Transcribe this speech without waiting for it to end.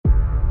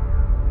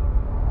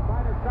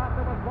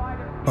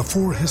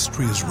Before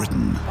history is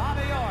written,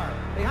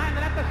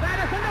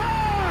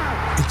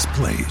 it's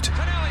played.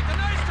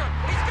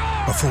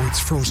 Before it's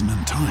frozen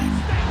in time,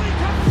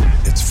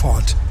 it's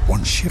fought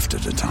one shift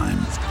at a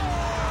time.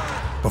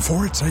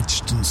 Before it's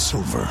etched in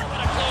silver,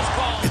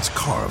 it's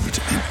carved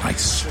in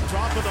ice.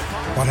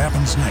 What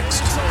happens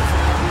next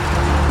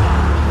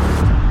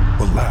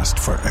will last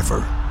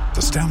forever.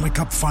 The Stanley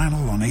Cup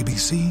Final on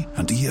ABC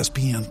and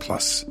ESPN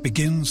Plus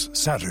begins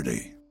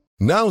Saturday.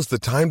 Now's the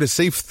time to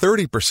save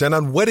 30%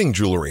 on wedding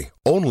jewelry,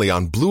 only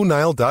on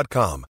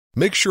BlueNile.com.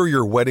 Make sure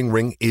your wedding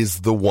ring is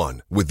the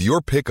one with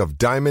your pick of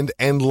diamond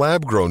and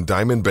lab-grown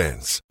diamond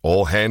bands,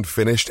 all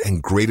hand-finished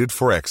and graded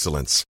for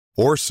excellence.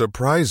 Or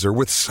surprise her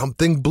with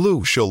something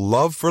blue she'll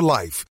love for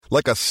life,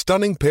 like a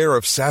stunning pair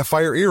of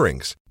sapphire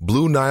earrings.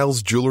 Blue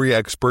Nile's jewelry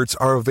experts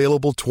are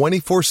available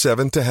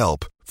 24/7 to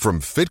help,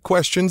 from fit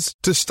questions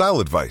to style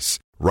advice.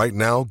 Right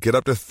now, get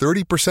up to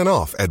 30%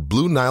 off at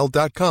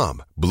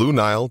BlueNile.com.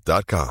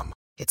 BlueNile.com.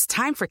 It's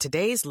time for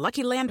today's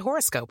Lucky Land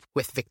horoscope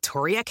with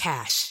Victoria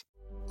Cash.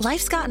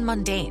 Life's gotten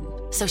mundane,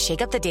 so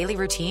shake up the daily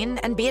routine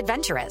and be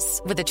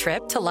adventurous with a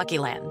trip to Lucky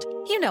Land.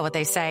 You know what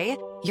they say.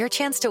 Your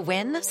chance to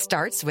win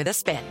starts with a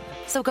spin.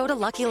 So go to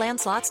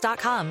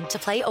LuckyLandSlots.com to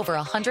play over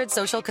 100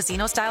 social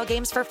casino-style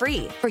games for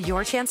free for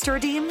your chance to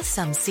redeem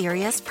some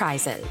serious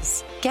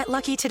prizes. Get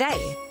lucky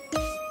today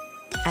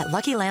at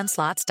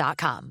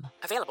LuckyLandSlots.com.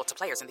 Available to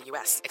players in the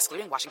U.S.,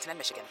 excluding Washington and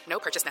Michigan. No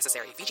purchase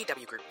necessary.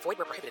 VGW Group. Void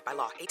where prohibited by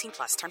law.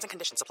 18+. Terms and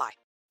conditions apply.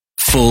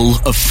 Full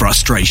of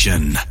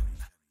frustration.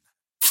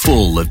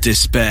 Full of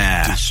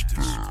despair.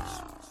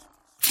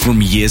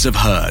 From years of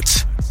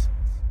hurt,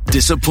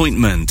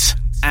 disappointment,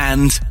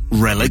 and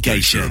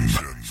relegation.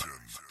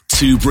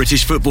 Two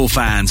British football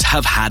fans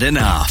have had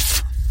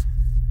enough.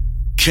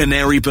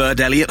 Canary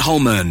bird Elliot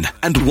Holman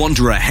and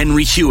Wanderer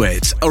Henry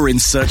Hewitt are in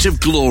search of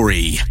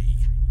glory,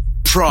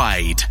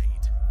 pride,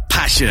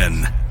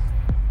 passion,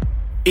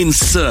 in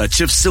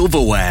search of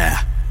silverware.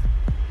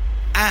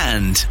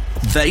 And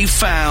they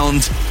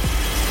found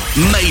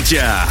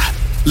Major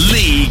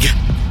League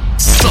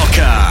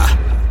Soccer.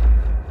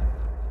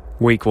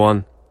 Week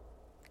 1.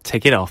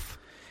 Tick it off.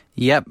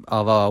 Yep,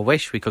 although I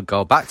wish we could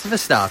go back to the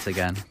start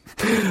again.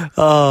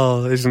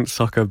 Oh, isn't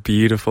soccer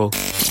beautiful?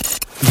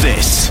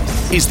 This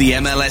is the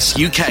MLS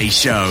UK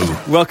show.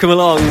 Welcome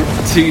along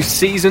to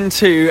Season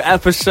 2,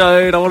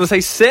 episode, I want to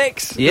say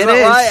 6? It is.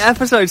 Right?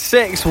 Episode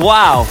 6,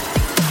 wow.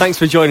 Thanks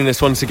for joining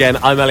us once again.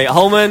 I'm Elliot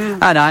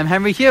Holman. And I'm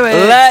Henry Hewitt.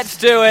 Let's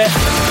do it.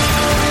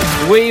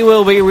 We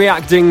will be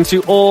reacting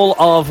to all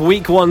of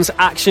Week 1's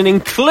action,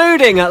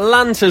 including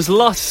Atlanta's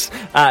loss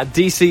at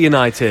DC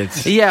United.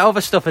 Yeah,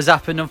 other stuff has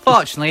happened.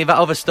 Unfortunately, that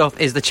other stuff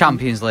is the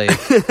Champions League.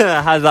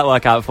 How did that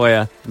work out for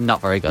you? Not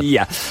very good.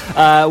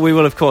 Yeah. We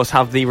will, of course,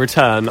 have the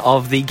return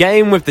of the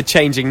game with the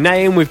changing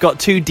name. We've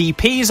got 2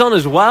 DPs on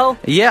as well.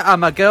 Yeah,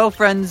 and my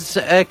girlfriend's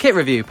kit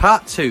review,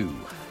 part 2.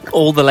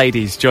 All the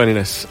ladies joining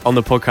us on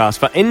the podcast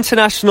for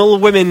International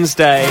Women's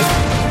Day.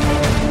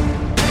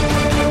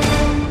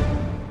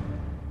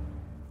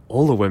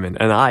 All the women,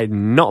 and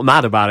I'm not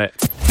mad about it.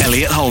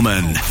 Elliot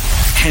Holman,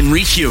 Henry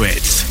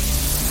Hewitt,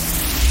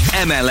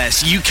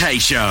 MLS UK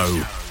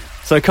show.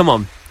 So come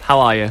on,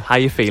 how are you? How are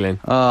you feeling?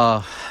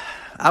 Oh,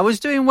 I was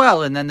doing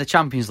well, and then the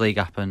Champions League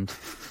happened.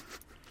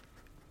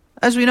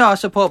 As we know, I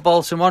support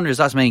Bolton Wanderers,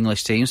 that's my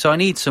English team, so I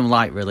need some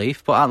light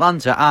relief, but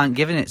Atlanta aren't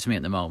giving it to me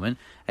at the moment.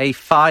 A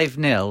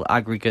 5-0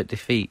 aggregate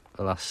defeat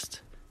the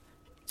last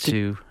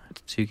two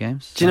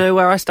games. Do you know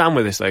where I stand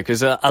with this though?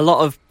 Because a lot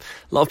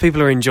of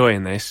people are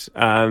enjoying this.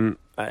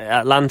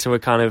 Atlanta were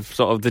kind of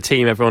sort of the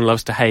team everyone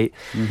loves to hate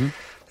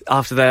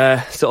after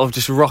they're sort of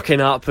just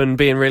rocking up and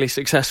being really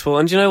successful.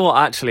 And do you know what?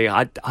 Actually,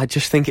 I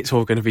just think it's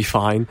all going to be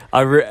fine.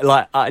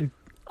 I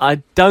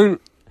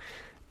don't.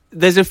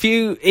 There's a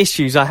few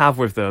issues I have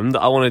with them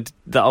that I want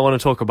to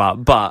talk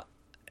about, but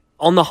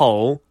on the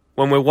whole,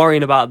 when we're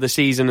worrying about the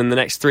season and the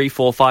next 3,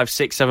 4, 5,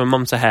 6, 7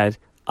 months ahead,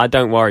 I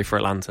don't worry for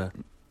Atlanta.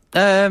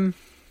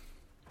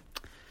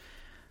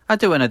 I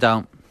do and I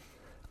don't.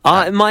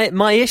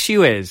 My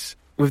issue is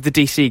with the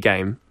DC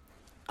game,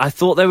 I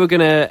thought they were going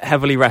to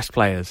heavily rest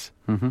players,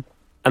 and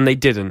they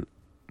didn't.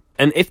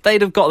 And if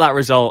they'd have got that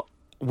result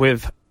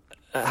with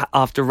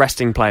after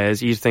resting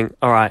players, you'd think,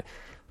 all right,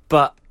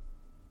 but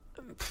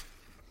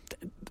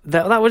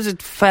that was a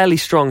fairly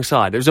strong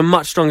side. It was a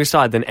much stronger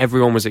side than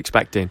everyone was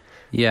expecting.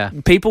 Yeah,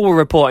 people were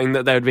reporting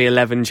that there would be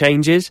 11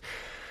 changes.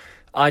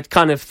 I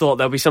kind of thought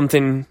there'll be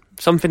something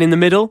in the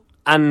middle,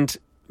 and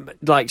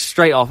like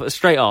straight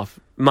off,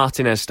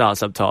 Martinez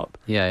starts up top.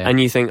 Yeah. And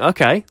you think,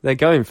 okay, they're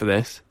going for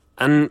this.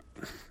 And,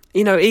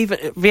 you know, even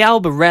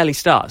Villalba rarely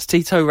starts.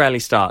 Tito rarely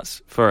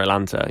starts for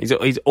Atlanta.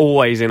 He's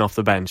always in off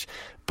the bench.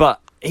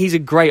 But he's a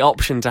great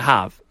option to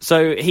have.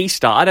 So he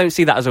starts. I don't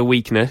see that as a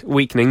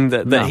weakening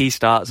that he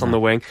starts on the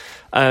wing.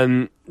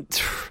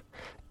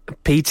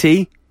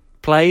 PT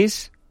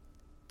plays.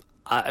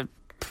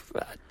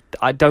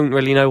 I don't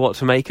really know what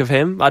to make of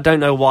him. I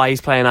don't know why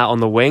he's playing out on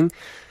the wing.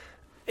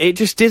 It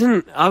just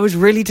didn't. I was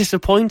really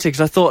disappointed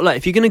because I thought, look,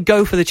 if you're going to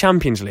go for the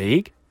Champions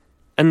League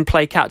and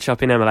play catch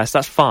up in MLS.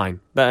 That's fine.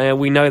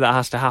 We know that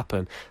has to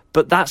happen.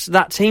 But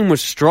that team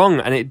was strong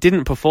and it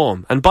didn't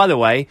perform. And by the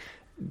way,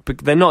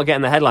 they're not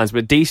getting the headlines,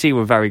 but DC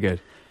were very good.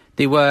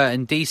 They were,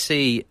 and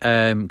DC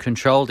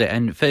controlled it.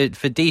 And for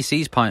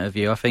DC's point of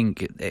view, I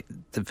think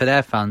for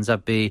their fans,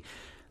 I'd be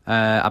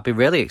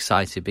really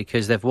excited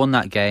because they've won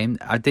that game.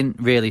 I didn't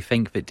really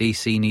think that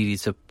DC needed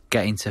to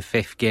get into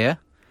fifth gear.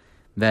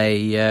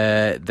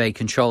 They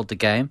controlled the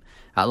game.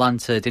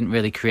 Atlanta didn't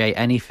really create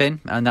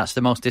anything, and that's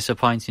the most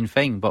disappointing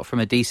thing. But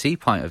from a DC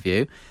point of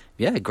view,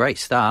 yeah, great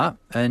start,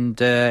 and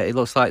it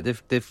looks like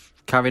they've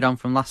carried on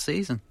from last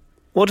season.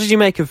 What did you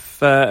make of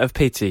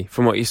PT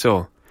from what you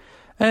saw?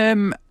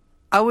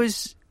 I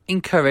was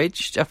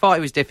encouraged. I thought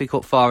it was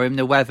difficult for him.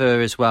 The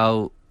weather as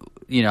well.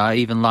 You know,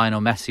 even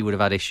Lionel Messi would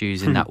have had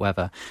issues in that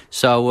weather.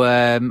 So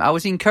I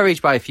was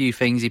encouraged by a few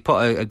things. He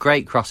put a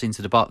great cross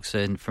into the box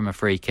from a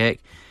free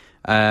kick.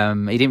 He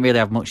didn't really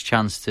have much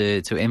chance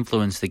to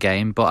influence the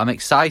game, but I'm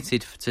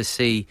excited to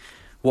see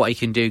what he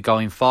can do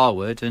going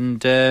forward.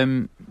 And,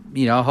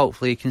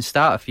 hopefully he can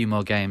start a few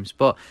more games.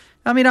 But,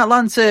 I mean,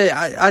 Atlanta,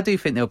 I do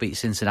think they'll beat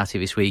Cincinnati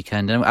this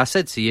weekend. And I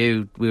said to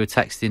you, we were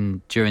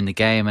texting during the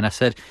game, and I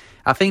said,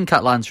 I think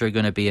Atlanta are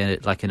going to be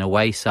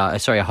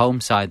a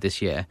home side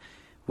this year.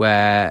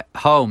 Where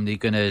home they're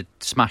going to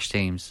smash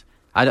teams.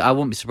 I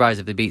wouldn't be surprised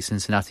if they beat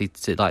Cincinnati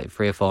to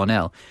 3 or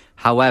 4-0.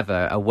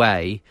 However,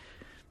 away,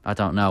 I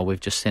don't know. We've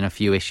just seen a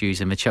few issues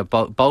in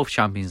both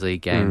Champions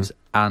League games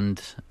and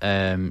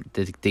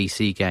the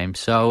DC game.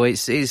 So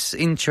it's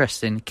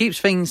interesting. Keeps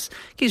things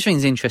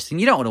interesting.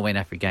 You don't want to win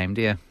every game,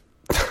 do you?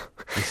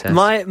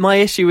 My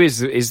issue is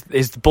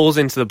the balls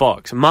into the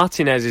box.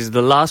 Martinez is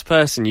the last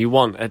person you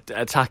want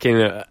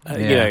attacking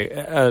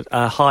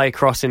a high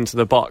cross into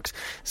the box.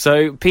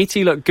 So PT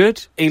looked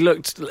good. He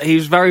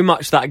was very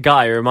much that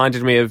guy. It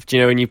reminded me of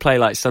when you play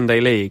like Sunday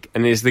League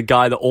and he's the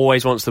guy that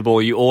always wants the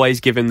ball. You always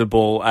give him the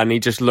ball and he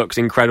just looks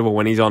incredible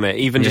when he's on it.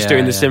 Even just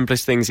doing the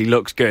simplest things, he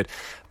looks good.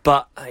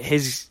 But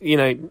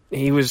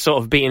he was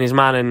sort of beating his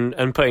man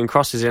and putting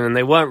crosses in, and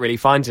they weren't really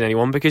finding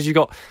anyone because you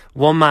got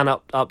one man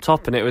up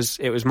top, and it was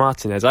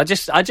Martinez. I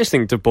just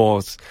think De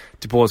Boer's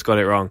got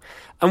it wrong.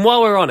 And while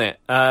we're on it,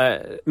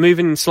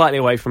 moving slightly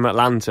away from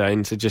Atlanta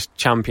into just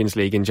Champions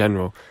League in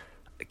general,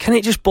 can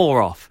it just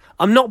bore off?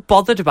 I'm not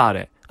bothered about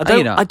it.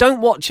 I don't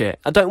watch it.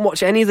 I don't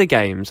watch any of the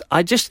games.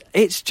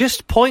 It's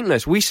just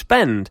pointless. We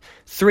spend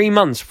 3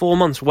 months, 4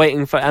 months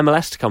waiting for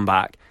MLS to come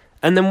back.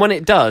 And then when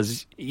it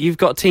does, you've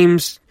got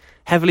teams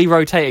heavily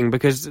rotating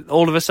because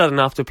all of a sudden,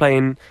 after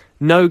playing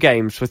no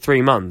games for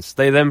 3 months,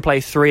 they then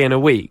play 3 in a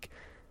week.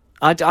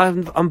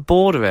 I'm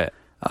bored of it.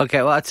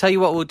 Okay, well, I'll tell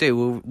you what we'll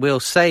do. We'll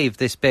save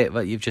this bit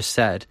that you've just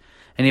said.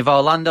 And if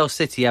Orlando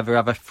City ever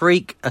have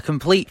a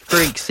complete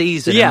freak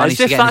season and manage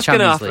to get in the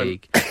Champions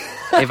League...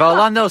 If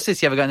Orlando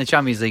City ever got in the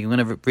Champions League, I'm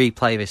going to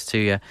replay this to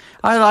you.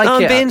 I like it.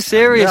 I'm being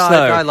serious,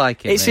 though. I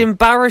like it. It's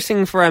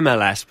embarrassing for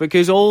MLS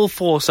because all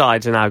 4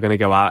 sides are now going to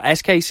go out.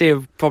 SKC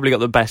have probably got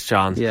the best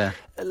chance. Yeah.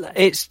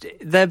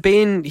 They're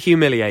being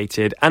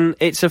humiliated, and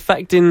it's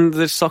affecting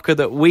the soccer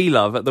that we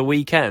love at the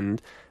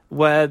weekend,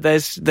 where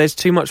there's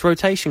too much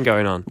rotation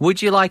going on.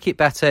 Would you like it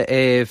better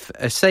if,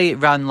 say it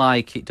ran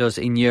like it does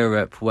in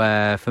Europe,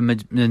 where for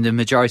the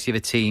majority of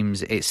the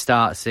teams it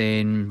starts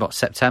in,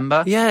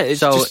 September? Yeah.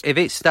 If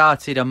it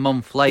started a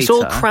month later... It's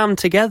all crammed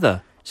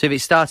together. So if it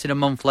started a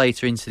month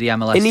later into the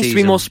MLS It needs to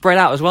be more spread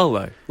out as well,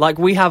 though. Like,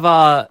 we have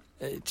our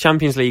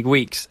Champions League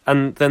weeks,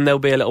 and then there'll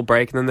be a little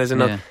break, and then there's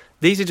another... Yeah.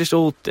 These are just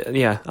all...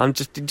 I'm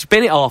just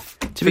bin it off.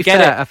 To be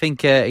fair, I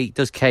think it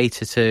does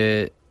cater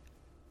to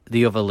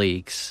the other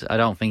leagues. I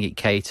don't think it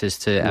caters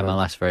to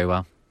MLS very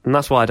well. And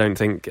that's why I don't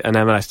think an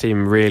MLS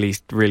team really,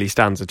 really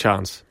stands a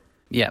chance.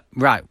 Yeah,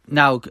 right.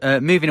 Now,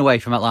 moving away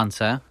from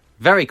Atlanta,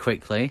 very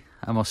quickly,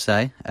 I must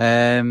say.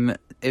 It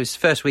was the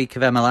first week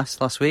of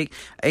MLS last week.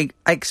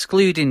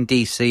 Excluding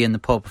DC and the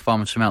poor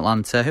performance from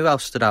Atlanta, who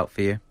else stood out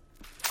for you?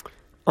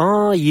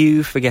 Are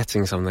you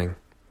forgetting something?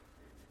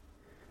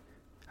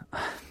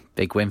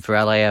 Big win for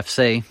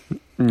LAFC.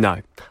 No.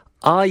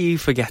 Are you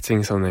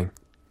forgetting something?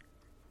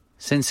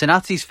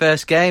 Cincinnati's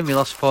first game, we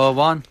lost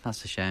 4-1.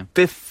 That's a shame.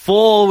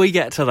 Before we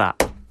get to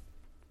that,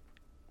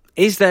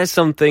 is there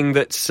something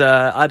that's,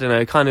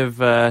 kind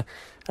of a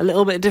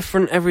little bit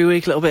different every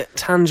week, a little bit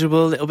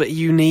tangible, a little bit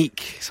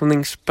unique,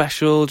 something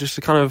special, just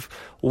to kind of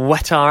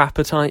whet our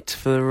appetite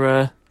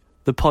for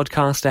the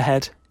podcast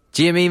ahead?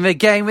 Do you mean the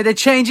game with a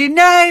changing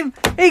name?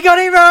 He got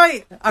it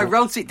right! I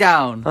wrote it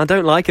down. I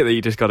don't like it that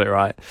you just got it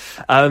right.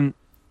 Are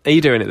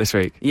you doing it this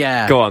week?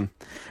 Yeah. Go on.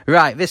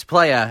 Right, this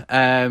player,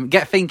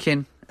 get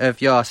thinking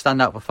of your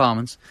standout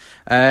performance.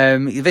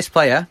 This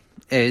player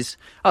is...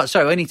 Oh,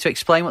 sorry, we need to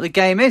explain what the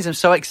game is. I'm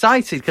so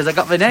excited because I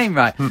got the name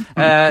right.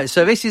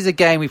 So this is a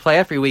game we play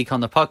every week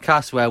on the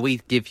podcast where we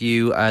give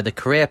you the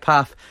career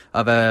path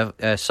of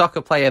a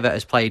soccer player that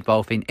has played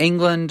both in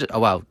England,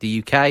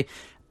 the UK,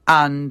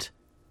 and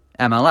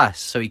MLS.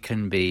 So he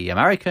can be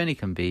American, he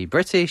can be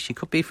British, he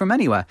could be from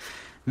anywhere.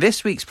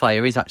 This week's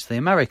player is actually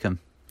American.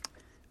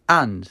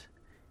 And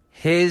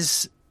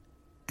his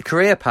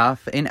career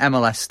path in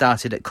MLS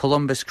started at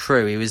Columbus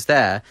Crew. He was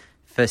there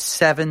for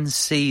 7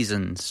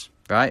 seasons,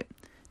 right?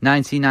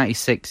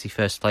 1996 he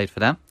first played for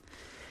them.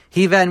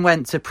 He then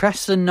went to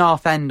Preston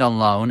North End on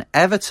loan,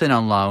 Everton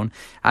on loan,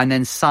 and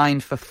then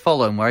signed for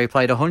Fulham, where he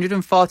played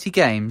 140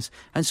 games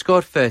and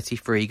scored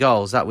 33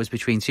 goals. That was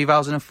between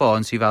 2004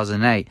 and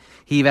 2008.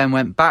 He then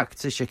went back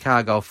to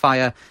Chicago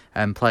Fire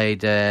and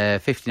played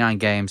 59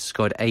 games,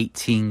 scored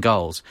 18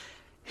 goals.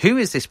 Who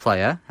is this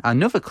player?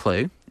 Another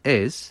clue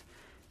is,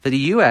 for the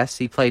US,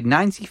 he played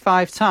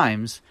 95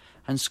 times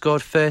and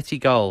scored 30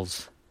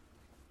 goals.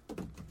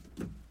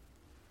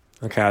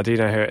 Okay, I do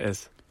know who it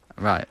is.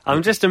 Right.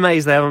 I'm just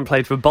amazed they haven't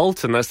played for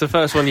Bolton. That's the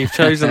first one you've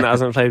chosen that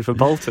hasn't played for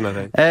Bolton,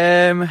 I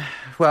think.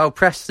 Well,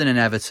 Preston and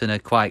Everton are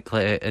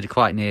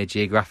quite near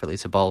geographically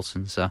to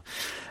Bolton. So,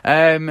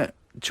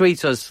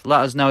 tweet us. Let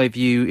us know if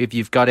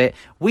you've got it.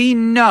 We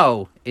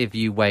know if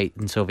you wait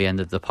until the end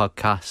of the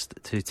podcast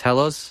to tell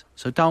us.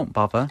 So don't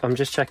bother. I'm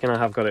just checking I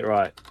have got it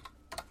right.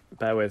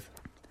 Bear with.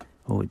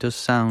 Oh, it does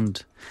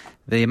sound.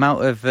 The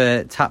amount of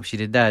taps you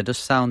did there does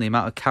sound the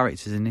amount of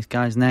characters in this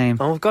guy's name.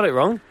 Oh, I've got it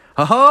wrong.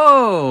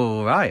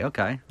 Oh, right,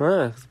 okay.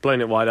 It's blown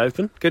it wide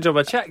open. Good job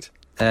I checked.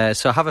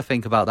 So have a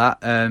think about that.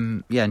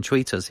 And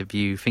tweet us if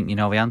you think you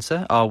know the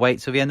answer, or wait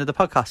till the end of the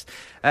podcast.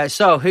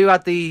 So who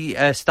had the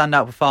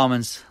standout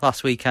performance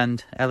last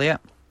weekend,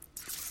 Elliot?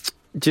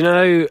 Do you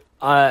know,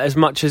 as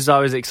much as I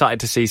was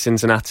excited to see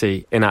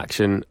Cincinnati in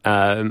action,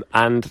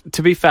 and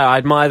to be fair, I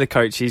admire the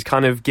coach. He's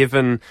kind of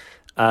given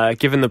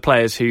the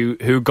players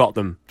who got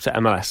them to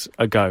MLS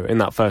a go in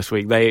that first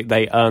week.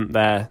 They earned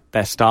their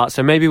start.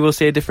 So maybe we'll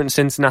see a different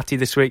Cincinnati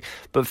this week.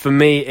 But for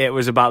me, it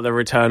was about the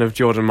return of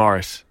Jordan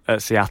Morris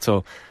at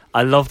Seattle.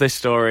 I love this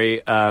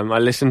story. I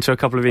listened to a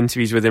couple of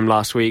interviews with him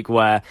last week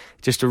where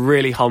just a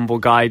really humble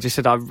guy just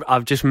said,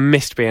 I've just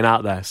missed being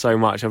out there so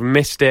much. I've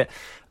missed it.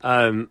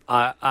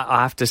 I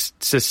have to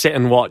sit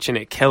and watch, and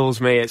it kills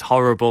me. It's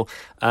horrible.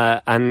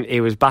 And he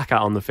was back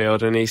out on the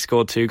field, and he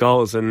scored 2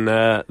 goals, and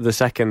the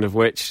second of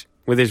which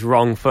with his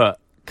wrong foot,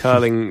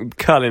 curling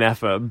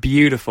effort,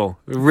 beautiful.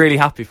 Really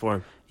happy for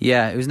him.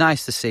 Yeah, it was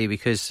nice to see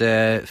because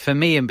for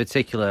me in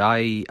particular,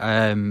 I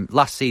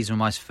last season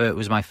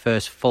was my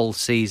first full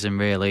season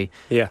really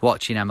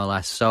watching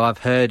MLS. So I've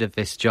heard of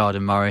this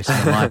Jordan Morris.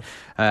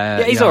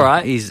 And he's all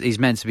right. He's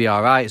meant to be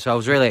all right. So I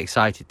was really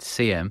excited to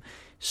see him.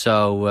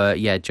 So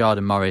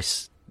Jordan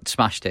Morris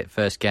smashed it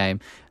first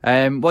game.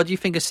 What do you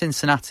think of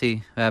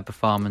Cincinnati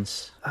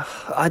performance?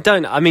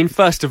 I mean,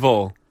 first of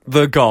all,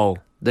 the goal.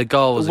 The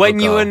goal was when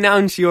you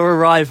announce your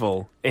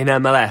arrival in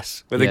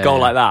MLS with a goal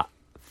like that,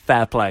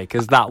 fair play,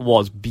 because that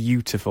was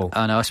beautiful.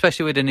 I know,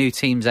 especially with the new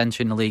teams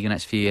entering the league in the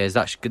next few years,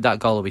 that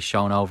goal will be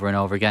shown over and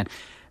over again.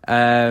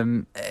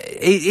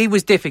 It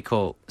was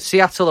difficult.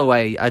 Seattle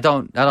away, I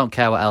don't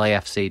care what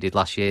LAFC did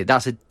last year.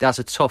 That's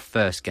a tough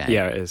first game.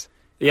 Yeah, it is.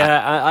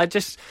 Yeah, I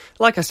just,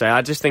 like I say,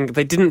 I just think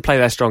they didn't play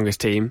their strongest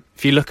team.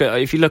 If you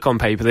look on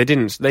paper, they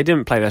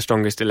didn't play their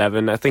strongest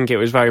 11. I think it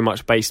was very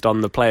much based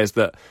on the players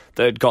that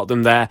had got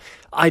them there.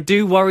 I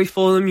do worry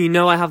for them. You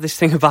know, I have this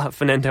thing about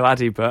Fernando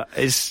Adi, but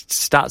his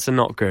stats are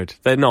not good.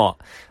 They're not.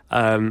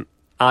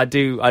 I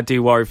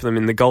do worry for them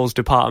in the goals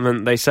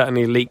department. They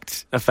certainly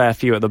leaked a fair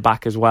few at the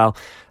back as well.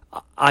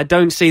 I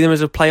don't see them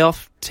as a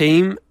playoff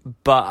team,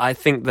 but I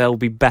think they'll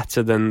be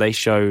better than they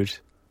showed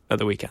at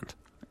the weekend.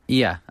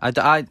 Yeah,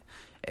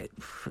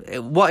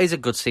 what is a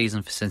good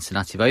season for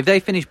Cincinnati, though? If they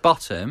finish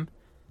bottom,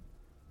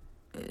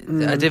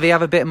 do they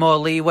have a bit more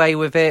leeway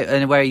with it,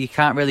 and where you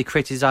can't really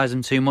criticise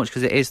them too much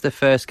because it is the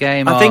first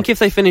game? I think if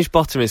they finish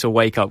bottom, it's a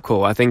wake-up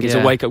call. I think it's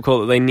a wake-up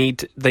call that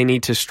they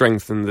need to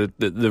strengthen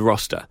the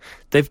roster.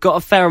 They've got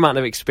a fair amount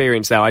of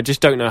experience there. I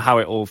just don't know how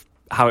it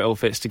all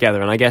fits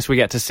together, and I guess we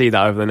get to see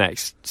that over the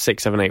next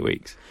 6, 7, 8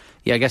 weeks.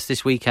 Yeah, I guess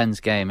this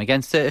weekend's game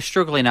against a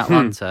struggling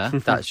Atlanta,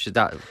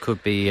 that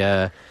could be.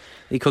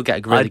 He could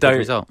get a really good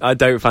result. I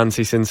don't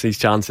fancy Cincy's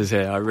chances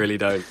here. I really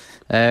don't.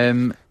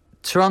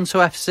 Toronto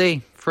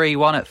FC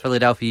 3-1 at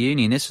Philadelphia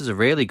Union. This was a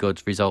really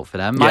good result for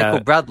them.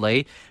 Michael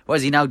Bradley, what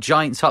is he now,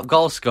 joint top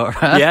goal scorer?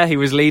 Yeah, he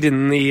was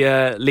leading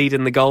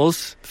the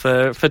goals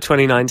for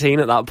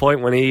 2019 at that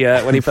point when he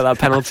put that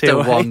penalty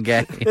away. One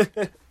game.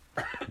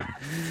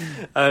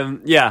 Do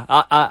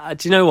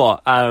you know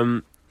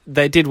what?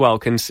 They did well.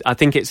 I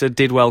think it's a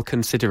did well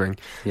considering.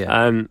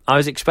 Yeah. I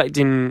was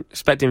expecting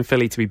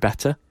Philly to be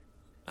better.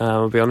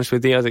 I'll be honest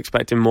with you. I was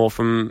expecting more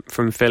from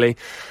Philly.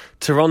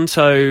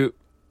 Toronto,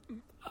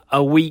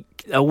 a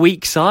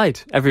weak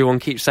side. Everyone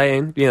keeps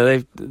saying, you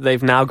know,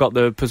 they've now got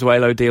the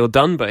Pozuelo deal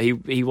done, but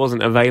he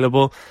wasn't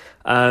available.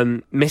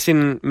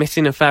 Missing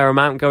a fair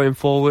amount going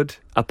forward.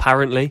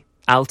 Apparently,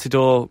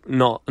 Altidore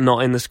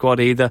not in the squad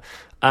either.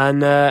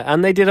 And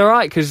they did all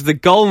right because the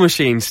goal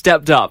machine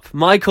stepped up.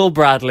 Michael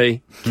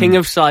Bradley, king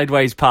of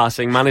sideways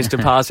passing, managed to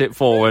pass it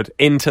forward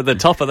into the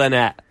top of the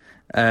net.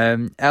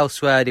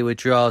 Elsewhere, there were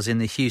draws in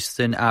the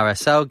Houston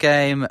RSL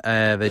game,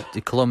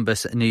 the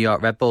Columbus New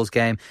York Red Bulls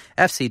game,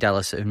 FC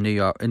Dallas of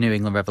New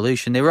England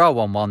Revolution. They were all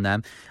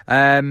 1-1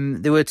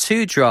 then. There were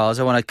 2 draws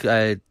I want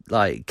to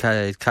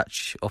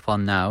catch up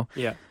on now.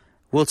 Yeah.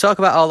 We'll talk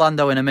about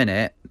Orlando in a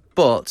minute,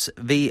 But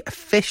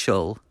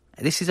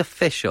this is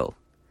official,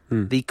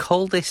 the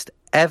coldest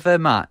ever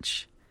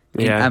match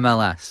in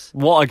MLS.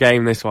 What a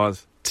game this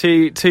was.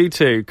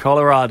 2-2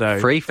 Colorado.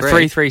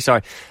 3-3,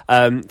 sorry.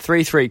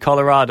 3-3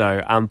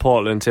 Colorado and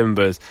Portland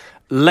Timbers.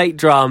 Late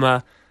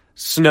drama,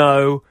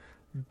 snow.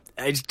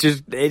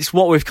 It's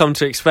what we've come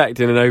to expect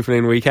in an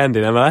opening weekend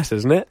in MLS,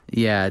 isn't it?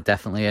 Yeah,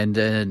 definitely.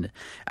 And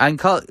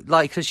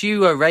because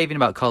you were raving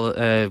about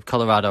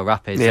Colorado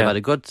Rapids, they've had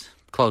a good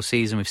close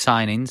season with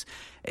signings.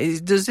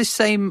 Does this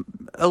say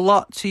a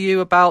lot to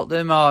you about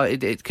them, or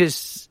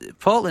because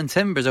Portland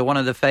Timbers are one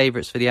of the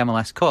favourites for the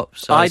MLS Cup?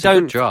 So it's a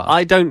good draw.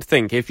 I don't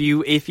think if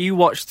you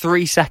watch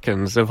 3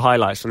 seconds of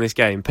highlights from this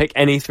game, pick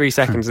any 3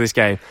 seconds of this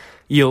game,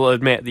 you'll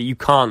admit that you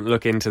can't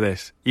look into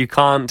this. You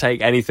can't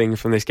take anything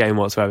from this game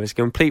whatsoever. It's a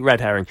complete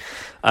red herring.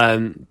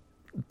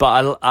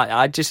 But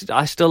I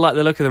still like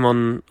the look of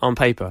them on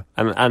paper,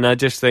 and I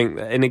just think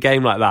that in a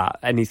game like that,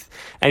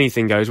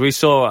 anything goes. We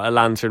saw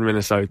Atlanta and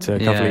Minnesota a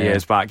couple of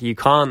years back. You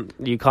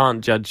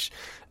can't judge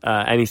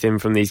anything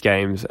from these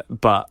games,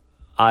 but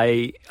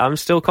I'm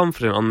still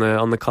confident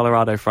on the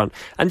Colorado front.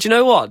 And do you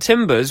know what?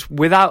 Timbers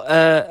without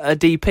a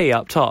DP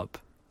up top,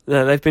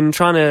 they've been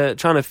trying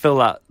to fill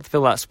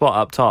that spot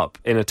up top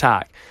in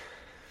attack.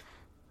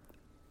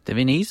 Do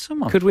we need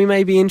someone? Could we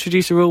maybe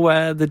introduce a rule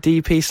where the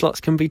DP slots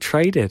can be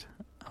traded?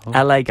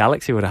 LA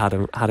Galaxy would have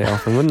had it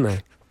often, wouldn't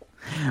they?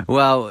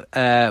 Well,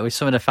 with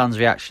some of the fans'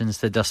 reactions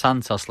to Dos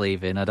Santos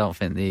leaving, I don't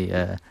think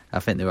I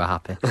think they were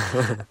happy.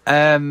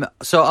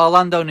 So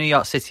Orlando, New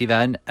York City.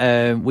 Then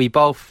we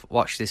both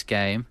watched this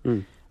game.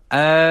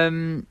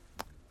 It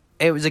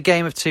was a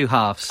game of two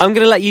halves. I'm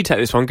going to let you take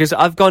this one because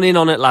I've gone in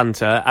on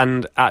Atlanta,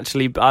 and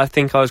actually I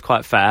think I was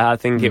quite fair. I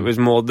think it was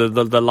more the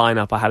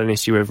lineup I had an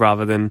issue with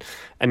rather than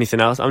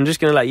anything else. I'm just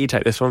going to let you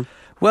take this one.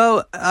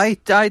 Well, I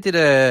did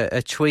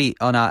a tweet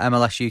on our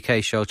MLS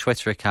UK show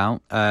Twitter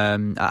account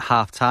at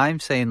half-time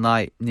saying,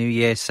 like, New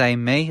Year,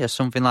 same me, or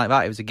something like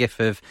that. It was a gif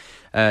of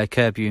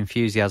Curb Your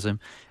Enthusiasm.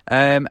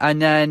 And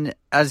then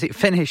as it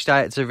finished,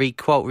 I had to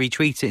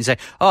retweet it and say,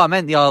 I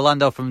meant the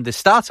Orlando from the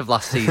start of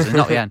last season,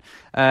 not the end.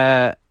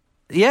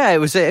 It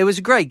was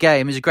a great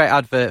game. It was a great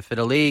advert for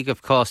the league.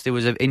 Of course, there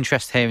was an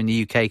interest here in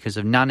the UK because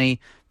of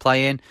Nani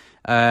playing.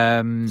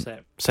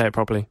 Say it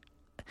properly.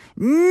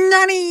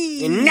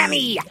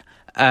 Nani!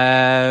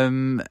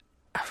 I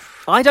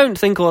don't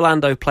think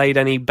Orlando played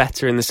any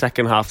better in the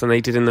second half than they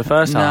did in the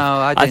first half.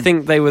 No, I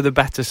think they were the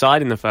better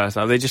side in the first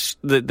half.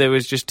 There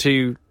was just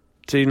two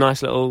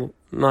nice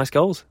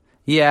goals.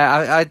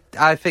 Yeah,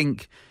 I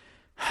think,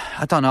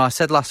 I don't know, I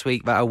said last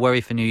week that I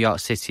worry for New York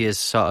City as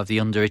sort of the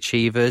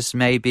underachievers.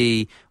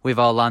 Maybe with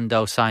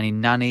Orlando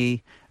signing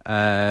Nani,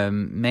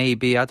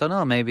 maybe, I don't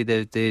know, maybe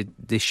they're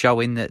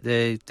showing that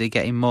they're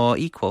getting more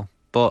equal.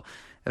 But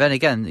then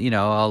again,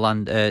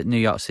 New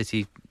York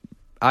City,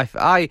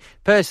 I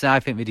personally, I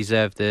think they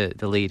deserved the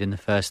lead in the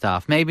first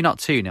half. Maybe not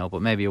 2-0,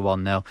 but maybe a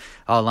 1-0.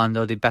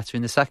 Orlando did better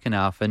in the second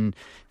half. And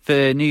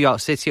for New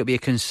York City, it'll be a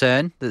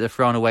concern that they've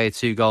thrown away a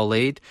 2-goal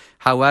lead.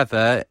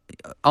 However,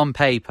 on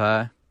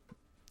paper,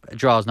 a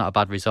draw's not a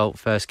bad result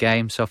first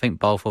game, so I think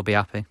both will be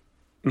happy.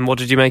 And what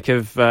did you make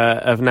of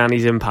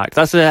Nani's impact?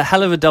 That's a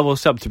hell of a double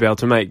sub to be able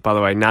to make, by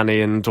the way,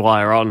 Nani and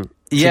Dwyer on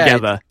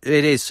together.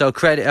 It is. So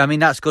credit. I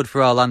mean, that's good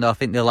for Orlando. I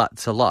think they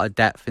lacked a lot of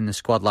depth in the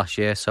squad last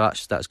year, so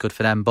that's good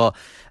for them. But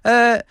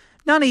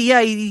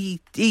Nani,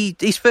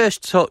 his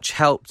first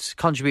touch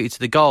contributed to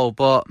the goal,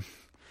 but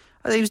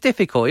it was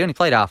difficult. He only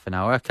played half an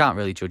hour. I can't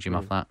really judge him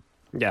off that.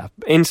 Yeah,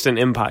 instant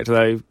impact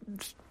though.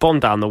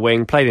 Bombed down the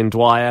wing, played in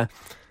Dwyer.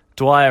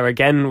 Dwyer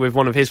again with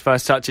one of his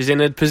first touches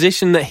in a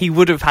position that he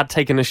would have had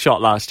taken a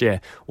shot last year.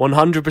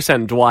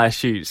 100% Dwyer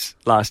shoots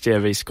last year,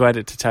 but he squared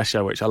it to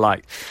Tesha, which I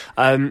liked.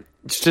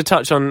 Just to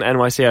touch on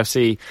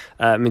NYCFC,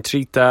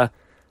 Mitrita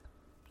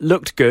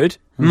looked good,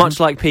 much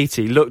like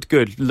Petey, looked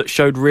good,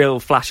 showed real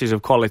flashes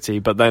of quality,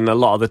 but then a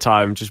lot of the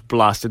time just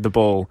blasted the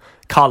ball,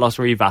 Carlos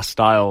Rivas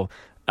style,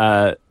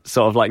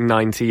 sort of like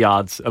 90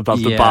 yards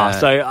above the bar.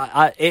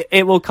 So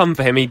it will come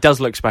for him. He does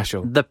look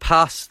special. The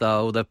pass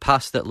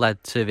that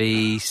led to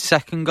the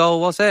second goal,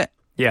 was it?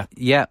 Yeah.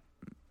 Yeah.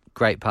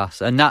 Great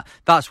pass. And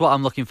that's what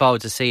I'm looking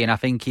forward to seeing. I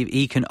think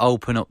he can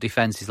open up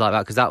defences like that,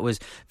 because that was,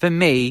 for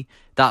me,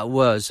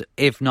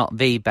 if not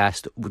the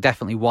best,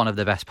 definitely one of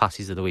the best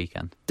passes of the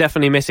weekend.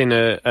 Definitely missing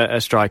a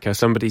striker,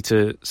 somebody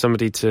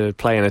to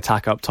play an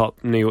attack up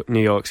top, New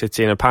York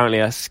City, and apparently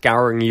are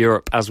scouring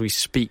Europe as we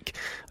speak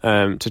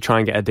to try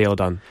and get a deal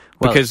done.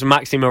 Because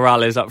Maxi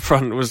Morales up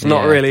front was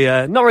not really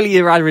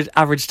your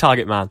average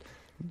target man.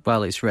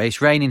 Well,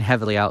 it's raining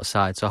heavily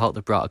outside, so I hope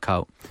they brought a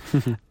coat.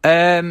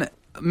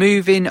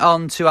 Moving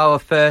on to our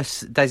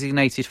first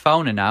designated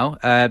phoner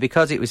now,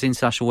 because it was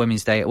International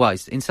Women's Day. Well,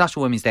 it's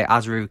International Women's Day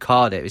as we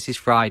record it. This is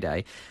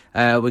Friday.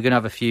 We're going to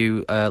have a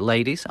few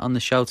ladies on the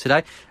show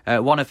today.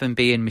 One of them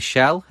being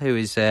Michelle, who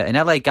is an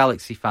LA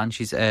Galaxy fan.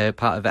 She's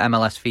part of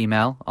MLS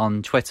Female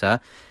on Twitter.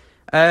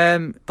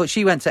 But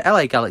she went to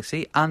LA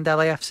Galaxy and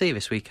LAFC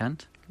this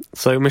weekend.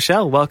 So,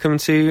 Michelle, welcome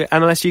to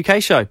MLS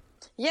UK show.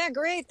 Yeah,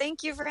 great.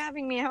 Thank you for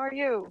having me. How are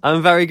you?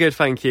 I'm very good,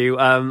 thank you.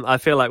 I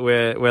feel like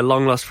we're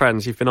long lost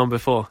friends. You've been on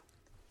before.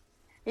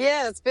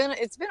 Yeah, it's been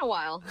a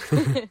while.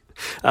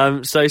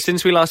 So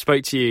since we last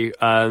spoke to you,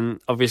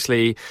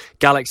 obviously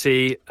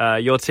Galaxy,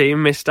 your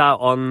team missed out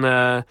on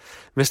the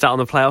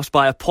playoffs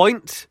by a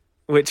point,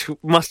 which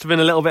must have been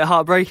a little bit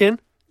heartbreaking.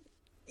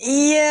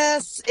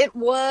 Yes, it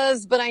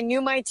was, but I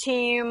knew my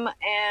team,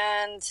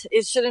 and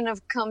it shouldn't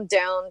have come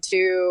down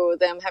to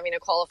them having to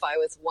qualify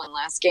with one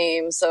last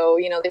game. So,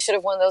 they should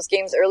have won those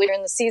games earlier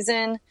in the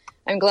season.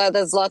 I'm glad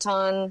that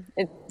Zlatan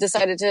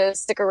decided to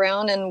stick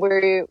around, and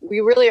we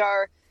really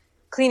are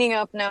cleaning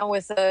up now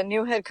with a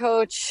new head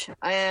coach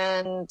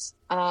and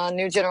a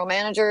new general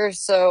manager.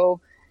 So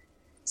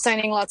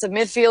signing lots of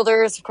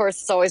midfielders. Of course,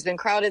 it's always been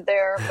crowded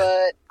there,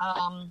 but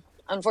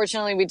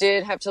unfortunately we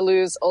did have to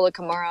lose Ola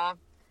Kamara.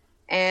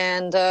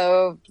 And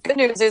good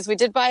news is we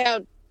did buy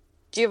out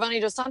Giovanni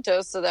Dos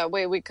Santos, so that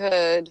way we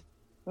could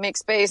make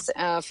space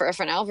for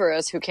Efrain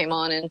Alvarez, who came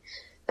on, and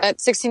that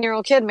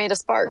 16-year-old kid made a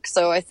spark.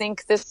 So I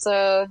think this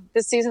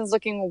season's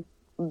looking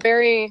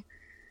very,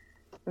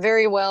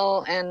 very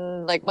well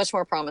and much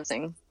more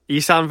promising.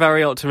 You sound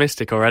very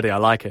optimistic already. I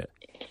like it.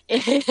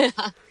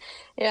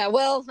 Yeah,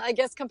 well, I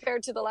guess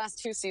compared to the last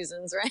two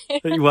seasons,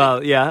 right?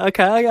 Well, yeah,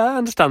 okay, I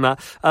understand that.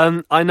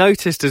 I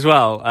noticed as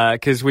well,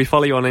 because we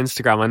follow you on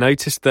Instagram, I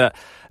noticed that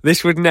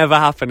this would never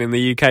happen in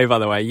the UK, by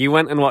the way. You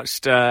went and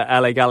watched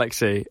LA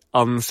Galaxy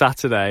on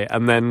Saturday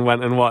and then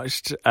went and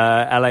watched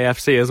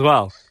LAFC as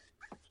well.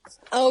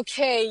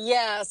 Okay,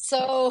 yeah,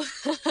 so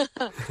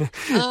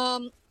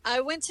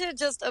I went to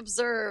just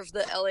observe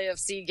the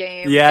LAFC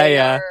game. They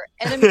are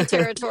enemy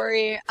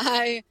territory.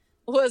 I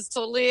was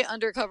totally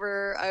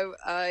undercover.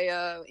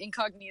 I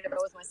incognito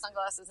with my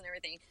sunglasses and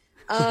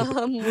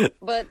everything.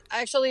 But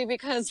actually,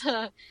 because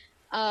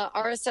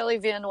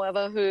Araceli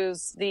Villanueva,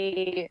 who's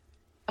the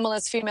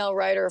MLS female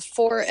writer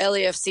for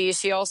LAFC,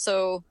 she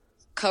also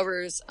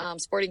covers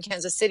Sporting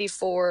Kansas City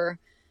for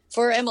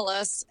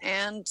MLS,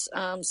 and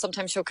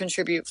sometimes she'll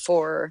contribute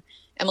for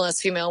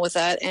MLS female with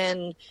that.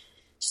 And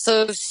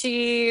so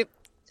she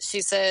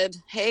said,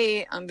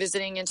 "Hey, I'm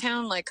visiting in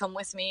town. Come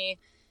with me,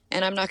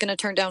 and I'm not going to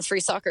turn down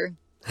free soccer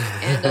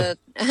and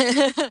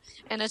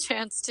and a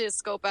chance to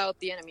scope out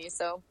the enemy."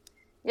 So,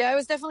 yeah, I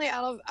was definitely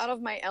out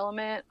of my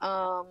element.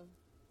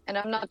 And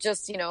I'm not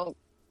just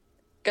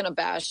gonna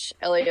bash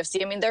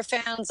LAFC. I mean, their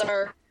fans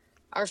are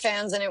our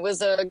fans, and it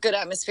was a good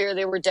atmosphere.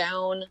 They were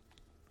down,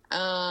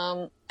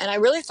 and I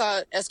really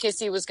thought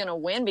SKC was going to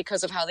win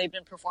because of how they've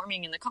been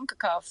performing in the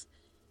CONCACAF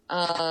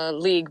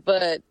league,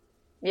 but.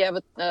 Yeah,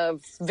 but a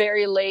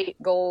very late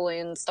goal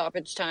in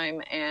stoppage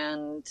time,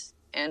 and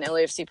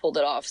LAFC pulled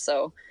it off.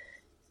 So,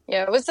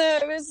 yeah, it was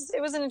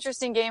an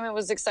interesting game. It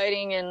was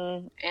exciting,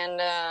 and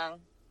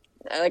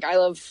I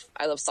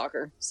love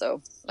soccer.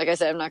 So, like I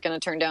said, I'm not going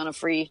to turn down a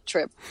free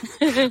trip.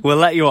 We'll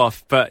let you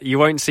off, but you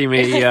won't see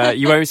me.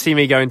 You won't see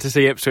me going to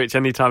see Ipswich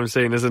anytime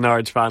soon as a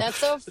Norwich fan. That's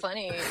so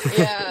funny.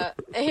 Yeah,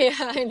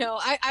 I know.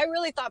 I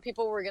really thought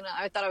people were gonna.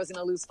 I thought I was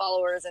gonna lose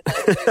followers. I thought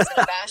everybody was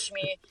gonna bash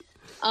me.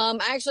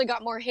 I actually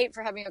got more hate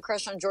for having a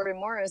crush on Jordan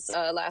Morris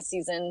last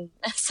season.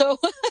 So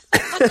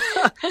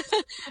I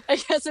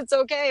guess it's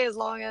okay as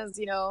long as,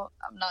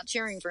 I'm not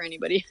cheering for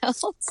anybody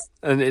else.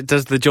 And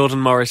does the Jordan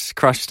Morris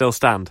crush still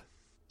stand?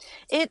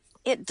 It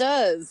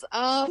does.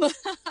 I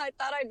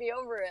thought I'd be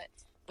over it.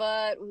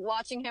 But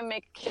watching him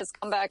make his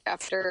comeback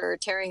after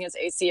tearing his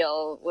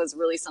ACL was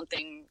really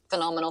something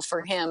phenomenal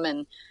for him.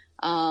 And,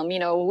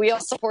 we all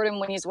support him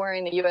when he's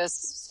wearing the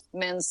U.S.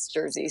 men's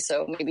jersey.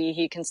 So maybe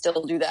he can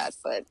still do that.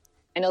 But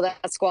I know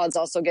that squad's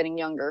also getting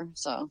younger,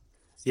 so.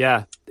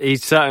 Yeah, he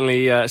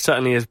certainly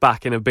is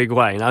back in a big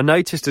way. And I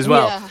noticed as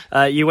well,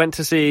 you went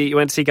to see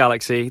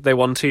Galaxy. They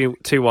won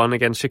 2-1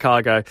 against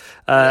Chicago,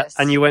 yes.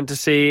 And you went to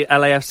see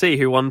LAFC,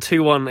 who won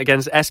 2-1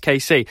 against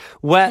SKC.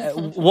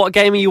 What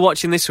game are you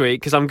watching this week?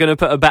 Because I'm going to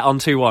put a bet on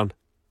 2-1.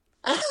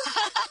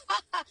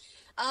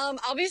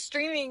 I'll be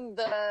streaming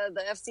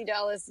the FC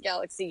Dallas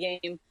Galaxy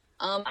game.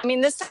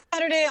 This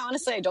Saturday,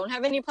 honestly, I don't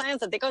have any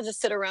plans. I think I'll just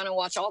sit around and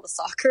watch all the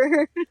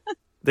soccer.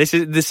 This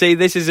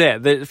is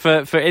it.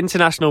 For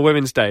International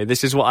Women's Day,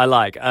 this is what I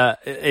like.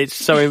 It's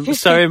so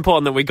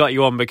important that we got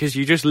you on, because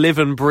you just live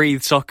and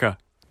breathe soccer.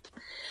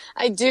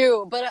 I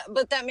do,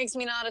 but that makes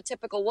me not a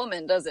typical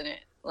woman, doesn't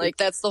it?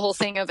 That's the whole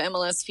thing of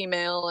MLS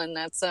female, and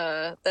that's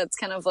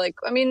kind of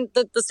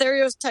the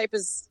stereotype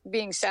is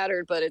being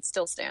shattered, but it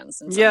still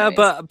stands. In some ways.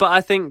 But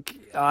I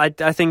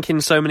think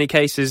in so many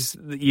cases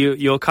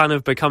you're kind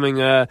of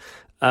becoming a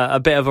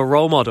bit of a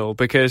role model,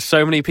 because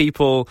so many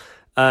people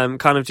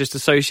kind of just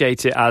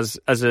associate it as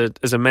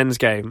a men's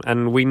game,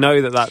 and we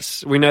know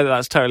that's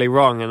totally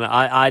wrong. And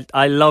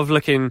I love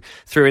looking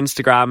through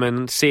Instagram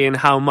and seeing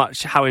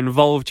how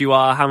involved you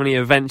are, how many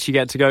events you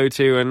get to go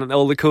to, and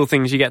all the cool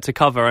things you get to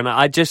cover. And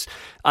I just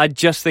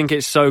think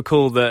it's so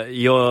cool that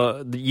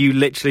you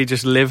literally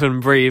just live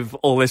and breathe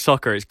all this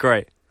soccer. It's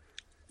great.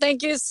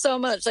 Thank you so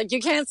much.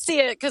 You can't see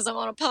it because I'm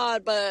on a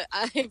pod, but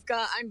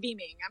I'm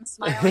beaming. I'm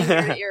smiling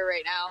ear to ear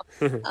right now.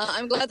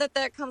 I'm glad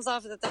that comes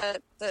off,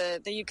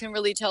 that you can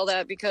really tell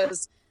that,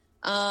 because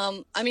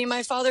I mean,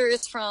 my father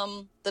is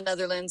from the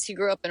Netherlands. He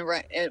grew up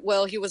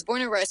he was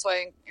born in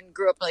Rijswijk and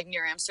grew up like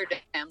near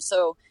Amsterdam.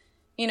 So,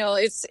 you know,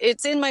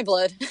 it's in my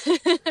blood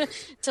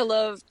to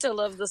love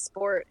the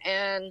sport.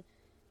 And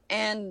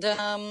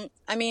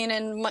I mean,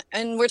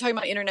 and we're talking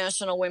about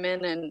international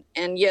women,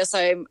 and yes,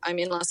 I'm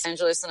in Los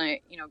Angeles, and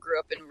I, you know, grew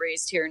up and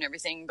raised here and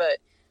everything. But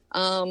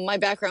my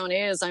background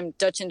is I'm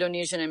Dutch,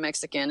 Indonesian, and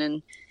Mexican,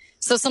 and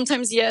so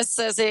sometimes, yes,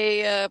 as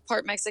a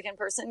part Mexican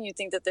person, you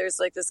think that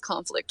there's like this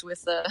conflict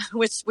with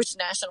which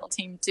national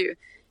team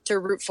to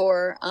root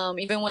for.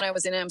 Even when I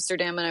was in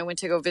Amsterdam and I went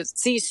to go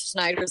see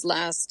Sneijder's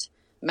last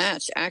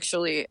match,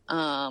 actually,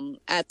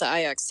 at the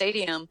Ajax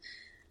Stadium,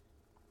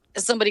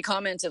 somebody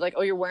commented like,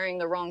 "Oh, you're wearing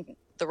the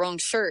wrong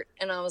shirt,"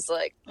 and I was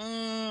like,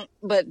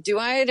 "But do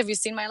I? Have you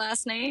seen my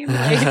last name?"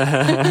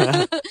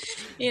 Like,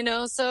 you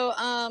know. So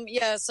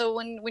yeah. So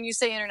when you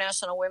say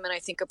international women, I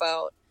think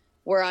about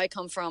where I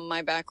come from,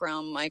 my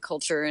background, my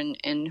culture,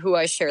 and who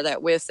I share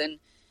that with. And,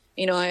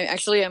 you know,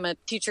 I'm a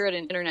teacher at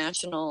an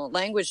international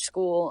language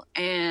school,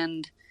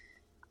 and,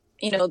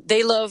 you know,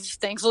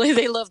 thankfully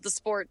they love the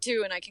sport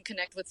too. And I can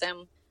connect with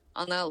them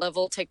on that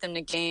level, take them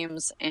to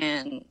games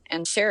and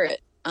share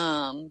it.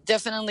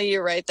 Definitely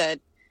you're right that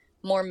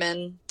more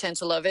men tend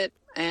to love it.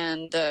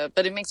 And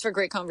but it makes for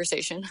great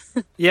conversation.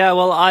 Yeah,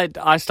 well,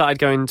 I started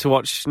going to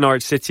watch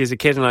Norwich City as a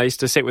kid, and I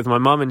used to sit with my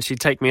mum, and she'd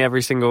take me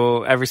every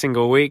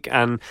single week.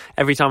 And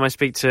every time I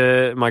speak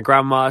to my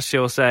grandma,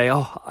 she'll say,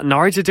 "Oh,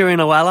 Norwich are doing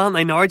well, aren't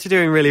they? Norwich are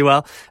doing really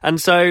well." And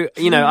so,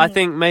 you know, I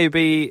think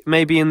maybe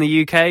in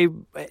the UK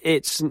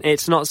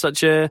it's not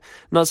such a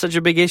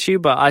big issue,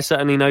 but I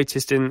certainly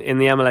noticed in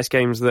the MLS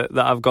games that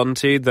I've gone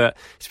to that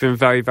it's been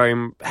very,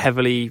 very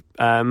heavily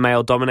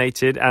male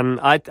dominated. And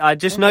I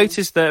just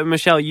noticed that,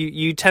 Michelle,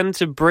 you tend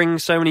to bring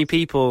so many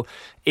people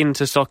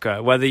into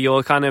soccer, whether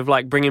you're kind of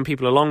like bringing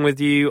people along with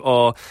you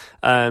or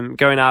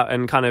going out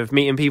and kind of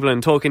meeting people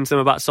and talking to them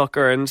about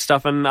soccer and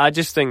stuff. And I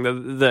just think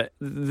that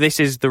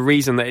this is the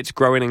reason that it's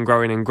growing and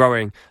growing and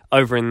growing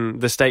over in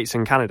the States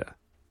and Canada.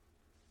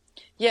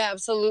 Yeah,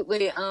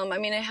 absolutely. I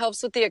mean, it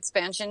helps with the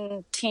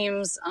expansion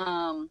teams.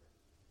 You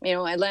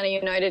know, Atlanta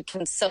United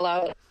can sell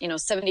out, you know,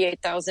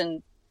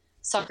 78,000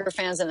 soccer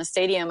fans in a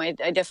stadium. I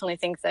definitely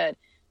think that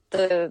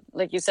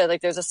like you said,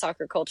 like there's a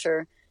soccer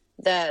culture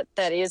that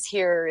is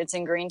here. It's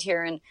ingrained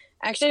here. And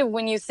actually,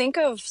 when you think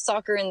of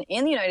soccer in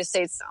the United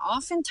States,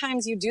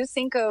 oftentimes you do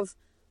think of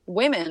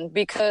women,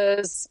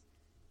 because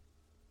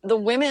the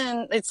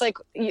women, it's like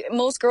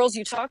most girls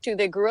you talk to,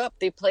 they grew up,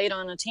 they played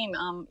on a team.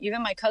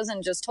 Even my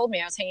cousin just told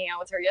me, I was hanging out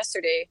with her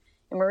yesterday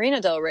in Marina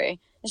Del Rey,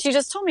 and she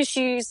just told me,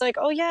 she's like,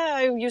 "Oh yeah,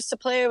 I used to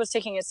play. I was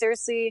taking it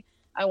seriously.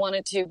 I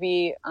wanted to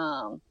be,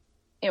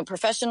 you know,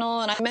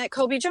 professional. And I met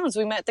Kobe Jones.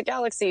 We met at the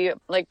Galaxy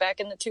like back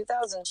in the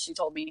 2000s." She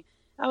told me.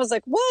 I was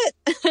like, "What?"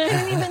 I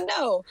didn't even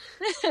know.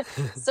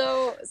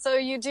 So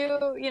you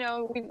do, you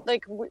know,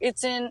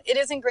 it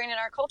is ingrained in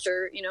our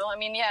culture. You know, I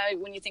mean, yeah,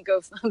 when you think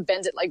of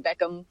Bend It Like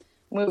Beckham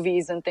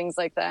movies and things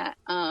like that,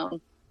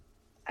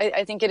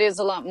 I think it is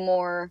a lot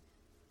more.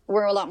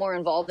 We're a lot more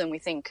involved than we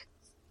think.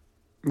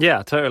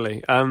 Yeah,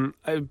 totally.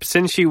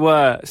 Since you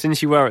were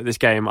at this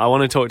game, I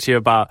want to talk to you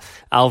about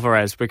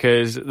Alvarez,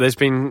 because there's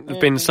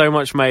been so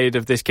much made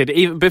of this kid.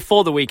 Even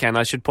before the weekend,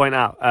 I should point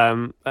out,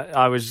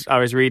 I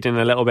was reading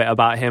a little bit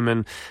about him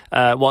and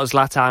what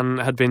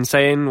Zlatan had been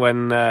saying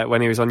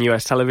when he was on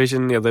US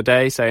television the other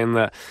day, saying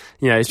that,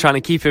 you know, he's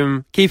trying to keep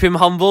him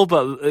humble,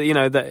 but you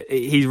know that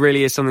he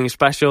really is something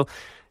special.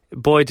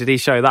 Boy, did he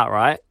show that,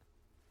 right?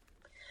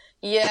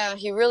 Yeah,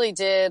 he really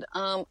did.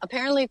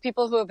 Apparently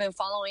people who have been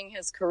following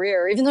his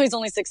career, even though he's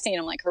only 16,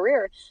 I'm like,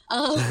 career,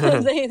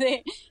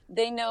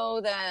 they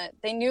know that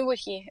they knew what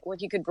he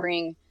could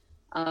bring,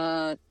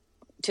 to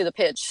the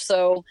pitch.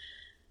 So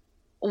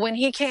when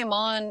he came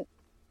on,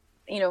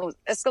 you know,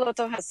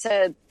 Schelotto has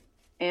said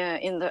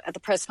at the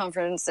press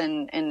conference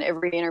and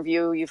every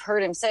interview you've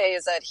heard him say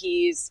is that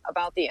he's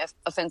about the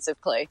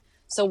offensive play.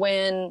 So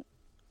when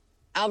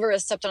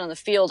Alvarez stepped on the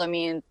field, I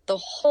mean, the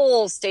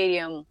whole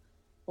stadium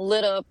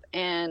lit up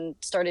and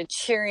started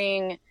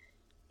cheering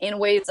in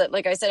ways that,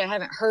 like I said, I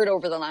haven't heard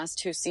over the last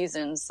 2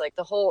 seasons. Like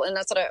and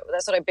that's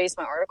what I based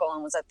my article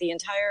on, was that the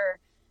entire,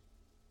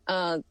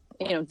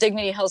 you know,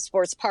 Dignity Health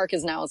Sports Park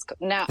is now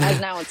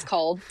it's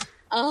called,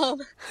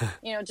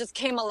 you know, just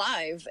came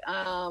alive.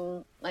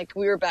 Like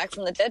we were back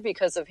from the dead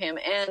because of him.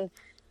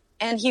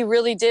 And he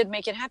really did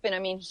make it happen. I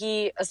mean,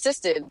 he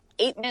assisted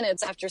 8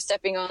 minutes after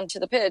stepping onto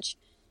the pitch.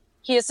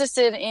 He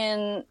assisted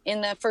in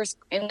that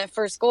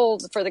first goal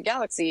for the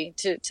Galaxy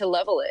to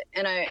level it.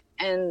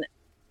 And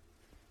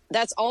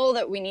that's all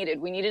that we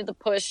needed. We needed the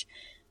push.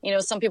 You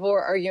know, some people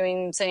were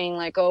arguing, saying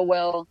like, "Oh,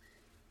 well,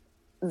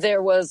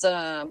 there was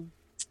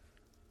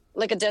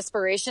like a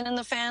desperation in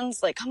the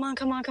fans, like, come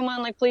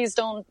on, like, please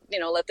don't, you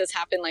know, let this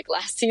happen like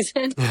last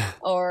season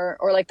or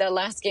like that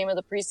last game of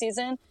the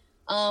preseason."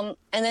 And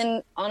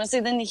then honestly,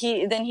 then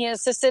he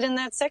assisted in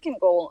that second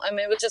goal. I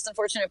mean, it was just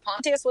unfortunate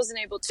Pontius wasn't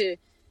able to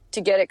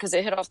get it because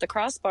it hit off the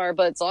crossbar,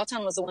 but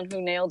Zlatan was the one who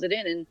nailed it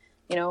in. And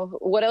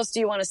what else do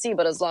you want to see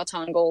but a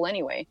Zlatan goal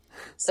anyway?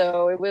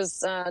 So it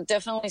was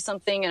definitely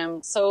something, and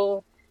I'm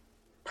so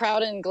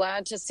proud and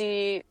glad to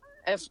see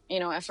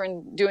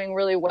Efren doing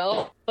really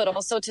well, but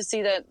also to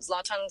see that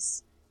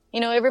Zlatan's,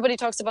 everybody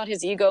talks about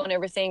his ego and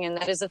everything, and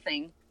that is a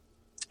thing.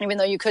 Even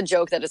though you could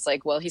joke that it's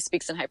like, well, he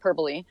speaks in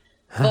hyperbole.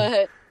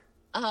 But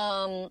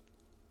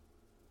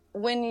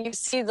when you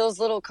see those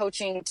little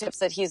coaching tips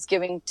that he's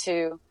giving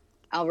to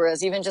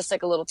Alvarez, even just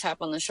like a little tap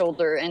on the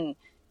shoulder, and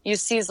you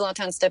see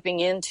Zlatan stepping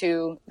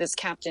into this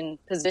captain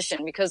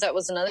position, because that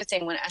was another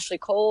thing when Ashley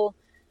Cole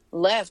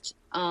left.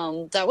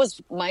 That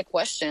was my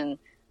question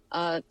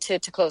to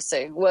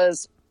Klose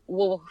was,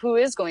 well, who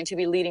is going to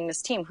be leading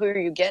this team? Who are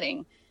you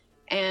getting?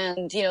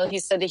 And, he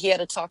said that he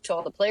had to talk to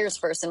all the players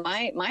first. And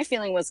my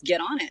feeling was,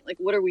 get on it. Like,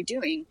 what are we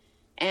doing?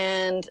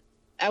 And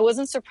I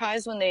wasn't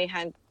surprised when they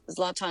had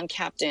Zlatan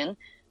captain,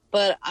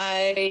 but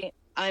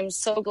I'm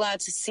so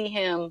glad to see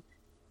him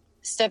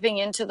stepping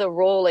into the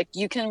role. Like,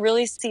 you can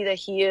really see that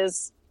he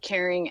is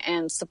caring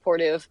and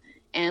supportive.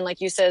 And like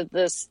you said,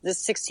 this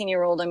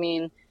 16-year-old, I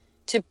mean,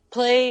 to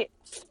play,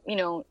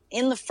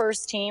 in the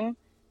first team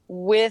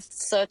with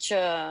such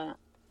a,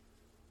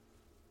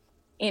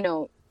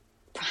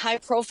 high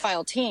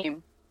profile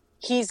team,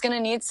 he's going to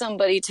need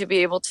somebody to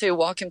be able to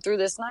walk him through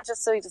this, not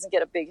just so he doesn't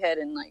get a big head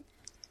and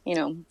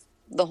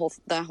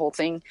that whole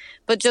thing,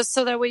 but just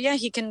so that way,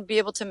 he can be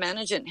able to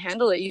manage it and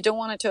handle it. You don't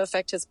want it to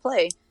affect his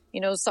play.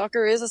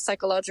 Soccer is a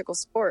psychological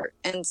sport.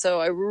 And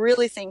so I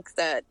really think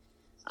that,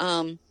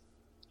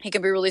 he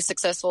can be really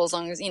successful as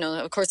long as,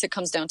 of course it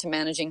comes down to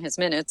managing his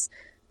minutes.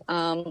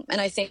 And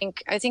I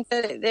think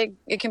that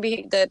it can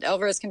be that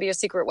Alvarez can be a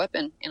secret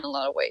weapon in a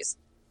lot of ways.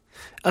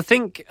 I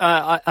think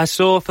I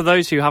saw, for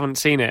those who haven't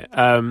seen it,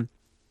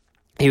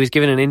 he was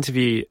given an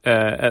interview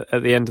at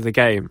the end of the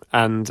game,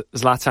 and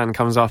Zlatan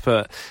comes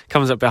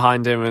up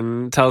behind him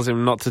and tells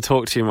him not to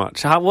talk too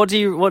much. What do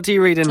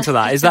you read into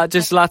that? Is that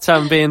just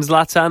Zlatan being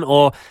Zlatan,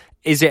 or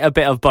is it a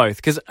bit of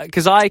both?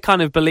 Because I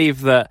kind of believe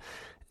that,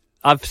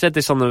 I've said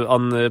this on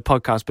the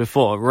podcast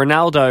before,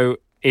 Ronaldo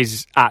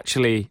is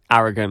actually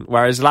arrogant,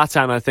 whereas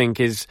Zlatan, I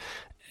think, is.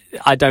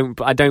 I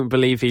don't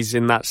believe he's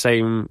in that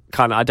same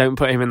kind of, I don't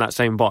put him in that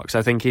same box.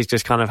 I think he's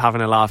just kind of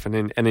having a laugh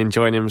and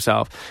enjoying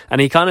himself.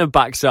 And he kind of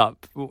backs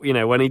up,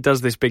 when he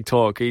does this big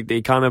talk,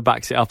 he kind of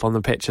backs it up on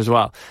the pitch as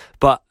well.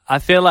 But I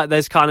feel like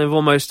there's kind of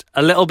almost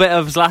a little bit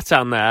of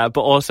Zlatan there,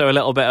 but also a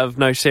little bit of,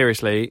 no,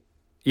 seriously,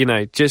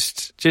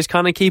 just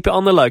kind of keep it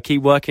on the low,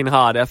 keep working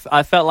hard.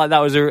 I felt like that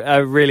was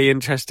a really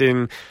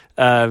interesting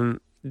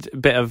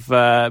bit of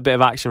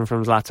action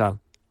from Zlatan.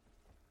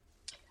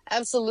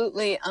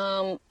 Absolutely.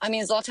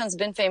 Zlatan's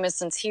been famous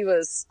since he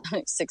was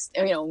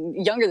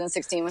younger than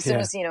 16. As soon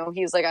as, he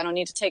was like, I don't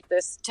need to take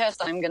this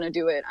test. I'm going to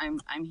do it. I'm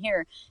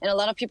here. And a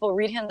lot of people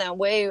read him that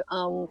way.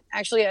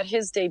 Actually, at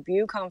his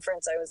debut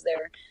conference, I was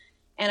there,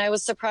 and I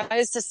was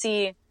surprised to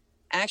see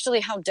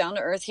actually how down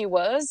to earth he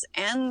was,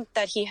 and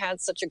that he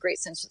had such a great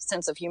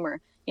sense of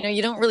humor.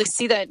 You don't really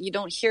see that. You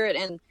don't hear it.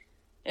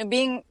 And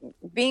being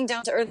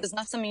down to earth is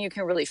not something you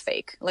can really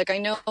fake. Like, I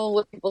know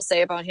what people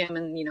say about him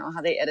and, how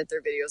they edit their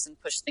videos and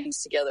push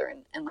things together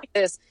and like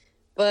this.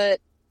 But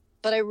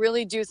I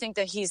really do think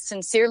that he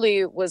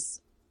sincerely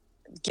was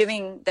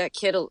giving that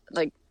kid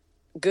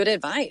good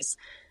advice.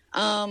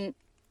 Especially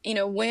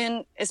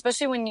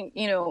when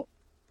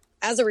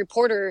as a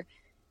reporter,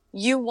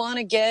 you want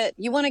to get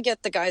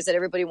the guys that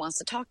everybody wants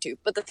to talk to.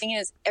 But the thing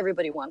is,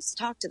 everybody wants to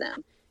talk to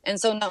them.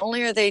 And so not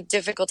only are they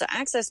difficult to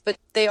access, but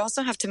they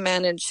also have to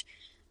manage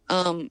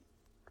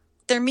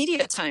their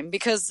media time,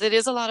 because it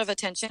is a lot of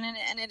attention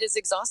and it is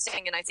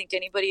exhausting. And I think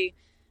anybody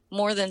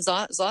more than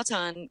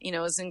Zlatan,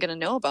 isn't going to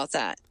know about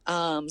that.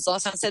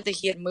 Zlatan said that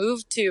he had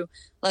moved to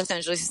Los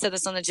Angeles. He said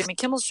this on the Jimmy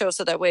Kimmel show.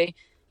 So that way,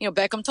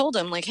 Beckham told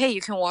him, like, hey,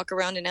 you can walk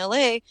around in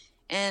LA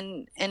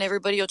and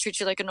everybody will treat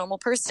you like a normal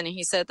person. And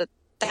he said that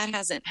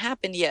hasn't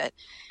happened yet.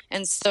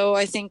 And so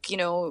I think,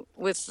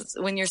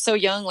 when you're so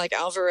young like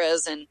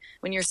Alvarez and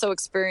when you're so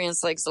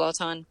experienced like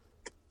Zlatan,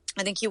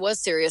 I think he was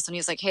serious, and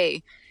he's like,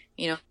 hey,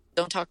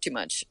 don't talk too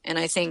much. And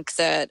I think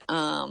that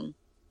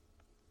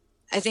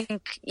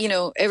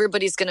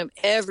everybody's gonna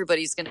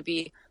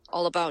be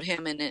all about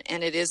him, and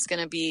it's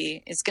gonna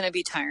be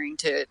tiring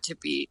to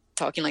be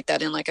talking like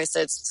that. And like I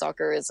said,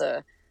 soccer is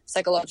a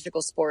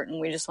psychological sport, and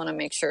we just want to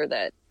make sure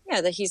that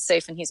he's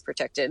safe and he's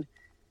protected.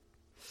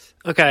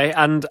 Okay,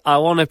 and I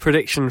want a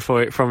prediction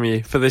from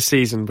you for this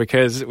season,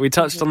 because we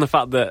touched on the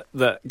fact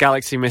that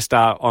Galaxy missed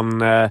out on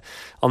the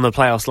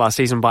playoffs last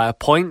season by a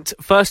point.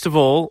 First of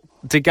all,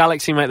 did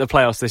Galaxy make the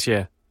playoffs this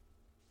year?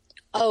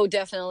 Oh,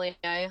 definitely.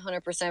 I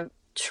 100%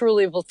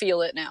 truly will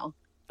feel it now.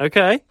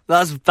 Okay,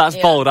 that's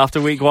bold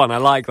after week one. I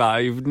like that.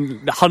 You've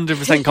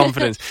 100%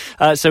 confidence.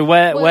 So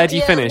where do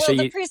you finish? Well,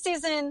 the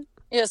preseason.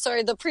 Yeah,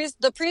 sorry. The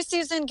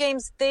preseason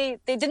games they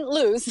didn't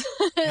lose,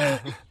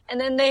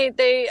 and then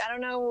they I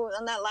don't know,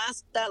 on that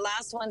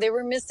last one they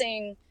were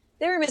missing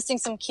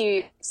some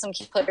key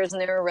players,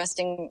 and they were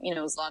resting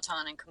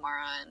Zlatan and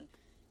Kamara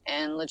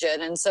and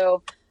Lletget, and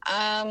so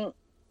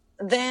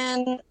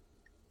then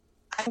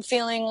I'm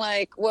feeling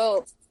like,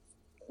 well,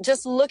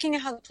 just looking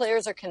at how the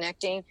players are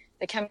connecting,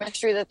 the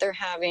chemistry that they're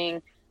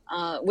having,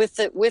 with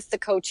the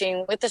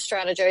coaching, with the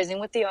strategizing,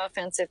 with the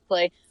offensive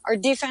play. Our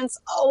defense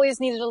always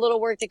needed a little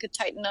work. They could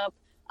tighten up.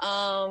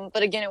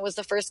 But again, it was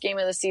the first game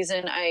of the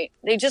season.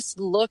 They just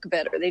look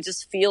better. They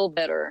just feel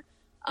better.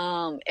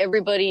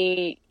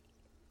 Everybody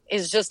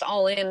is just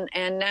all in.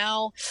 And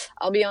now,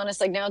 I'll be honest,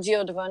 like now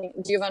Giovanni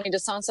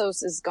Dos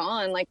Santos is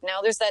gone. Like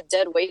now there's that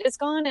dead weight is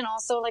gone. And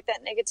also like that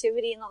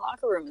negativity in the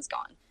locker room is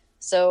gone.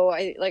 So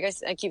I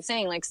keep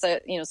saying, like,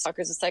 soccer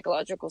is a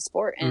psychological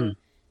sport, and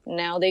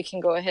now they can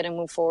go ahead and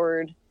move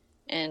forward,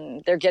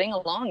 and they're getting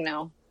along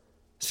now.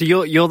 So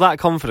you're that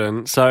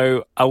confident.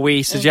 So are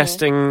we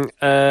suggesting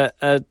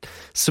a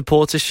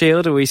supporter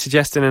shield? Are we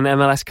suggesting an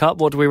MLS Cup?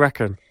 What do we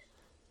reckon?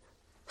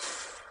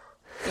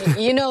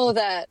 You know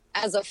that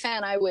as a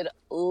fan, I would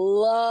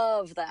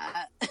love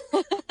that.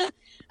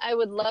 I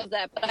would love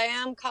that, but I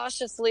am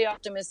cautiously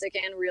optimistic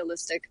and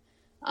realistic.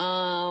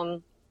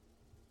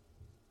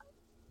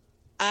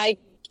 I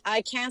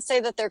can't say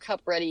that they're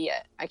cup ready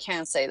yet. I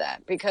can't say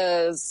that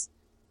because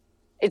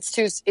it's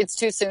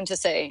too soon to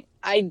say.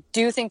 I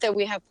do think that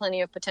we have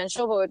plenty of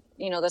potential, but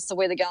that's the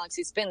way the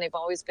Galaxy's been. They've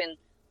always been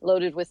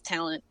loaded with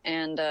talent,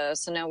 and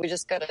so now we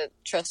just gotta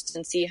trust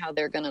and see how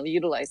they're gonna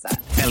utilize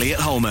that. Elliot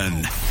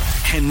Holman,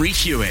 Henry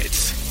Hewitt,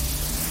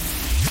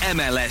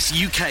 MLS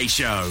UK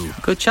show.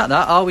 Good chat.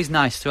 That always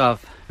nice to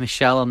have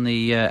Michelle on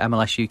the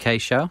MLS UK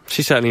show.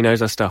 She certainly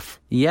knows her stuff.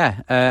 Yeah,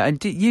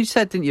 and you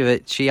said, didn't you,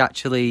 that she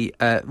actually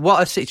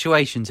what a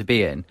situation to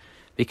be in.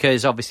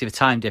 Because obviously the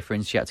time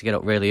difference, she had to get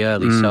up really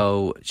early.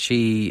 So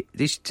she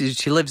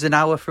lives an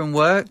hour from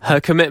work. Her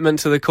commitment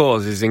to the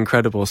cause is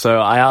incredible. So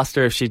I asked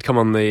her if she'd come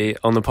on the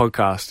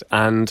podcast,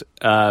 and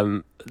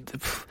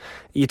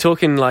you're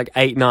talking like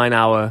 8-9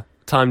 hour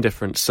time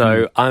difference.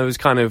 So I was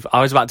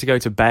about to go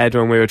to bed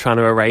when we were trying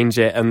to arrange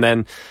it, and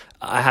then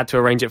I had to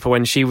arrange it for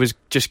when she was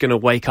just going to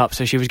wake up.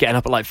 So she was getting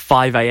up at like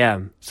 5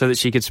 a.m. so that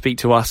she could speak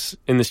to us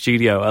in the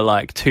studio at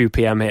like 2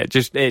 p.m. here.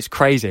 It's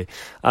crazy.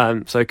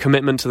 So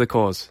commitment to the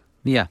cause.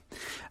 Yeah,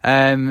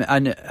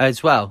 and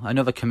as well,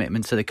 another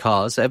commitment to the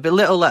cause. A bit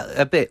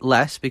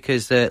less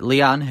because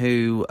Leanne,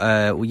 who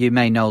you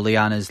may know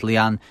Leanne as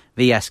Leanne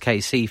the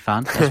SKC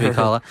fan, as we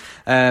call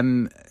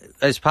her.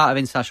 As part of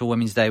International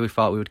Women's Day, we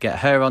thought we would get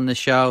her on the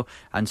show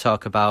and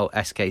talk about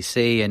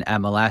SKC and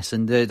MLS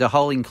and the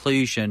whole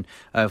inclusion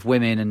of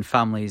women and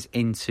families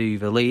into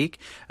the league.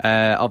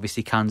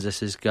 Obviously,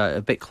 Kansas has got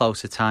a bit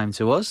closer time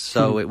to us,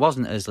 so it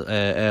wasn't as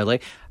early.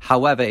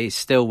 However, it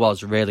still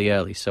was really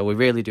early, so we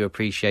really do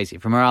appreciate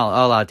it from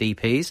all our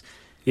DPs.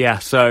 Yeah,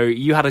 so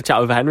you had a chat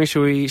with Henry.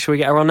 Should we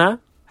get her on now?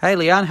 Hey,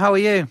 Leanne, how are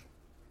you?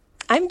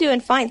 I'm doing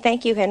fine.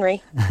 Thank you,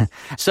 Henry.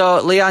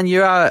 So, Leanne,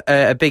 you are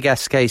a big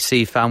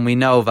SKC fan. We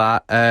know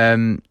that.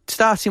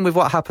 Starting with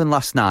what happened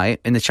last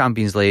night in the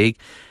Champions League,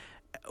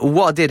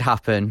 what did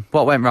happen?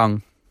 What went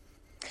wrong?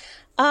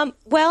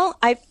 Well,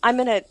 I'm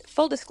in a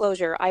full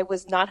disclosure. I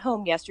was not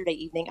home yesterday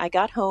evening. I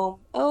got home,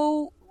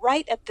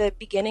 right at the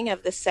beginning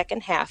of the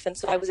second half, and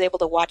so I was able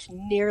to watch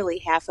nearly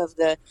half of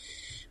the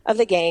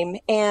game.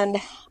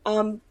 And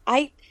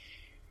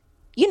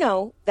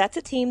that's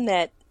a team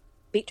that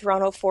beat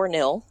Toronto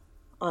 4-0.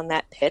 On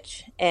that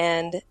pitch,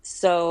 and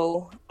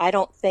so I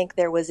don't think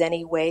there was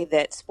any way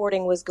that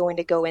Sporting was going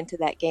to go into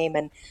that game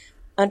and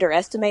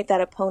underestimate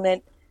that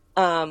opponent.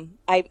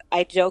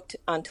 I joked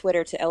on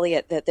Twitter to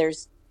Elliot that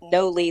there's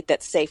no lead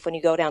that's safe when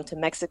you go down to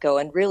Mexico,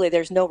 and really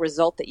there's no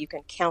result that you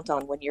can count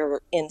on when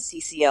you're in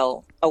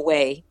CCL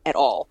away at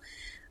all.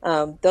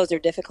 Those are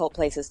difficult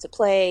places to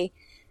play.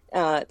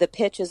 The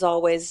pitch is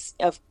always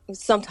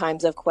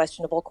sometimes of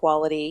questionable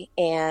quality,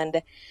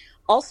 and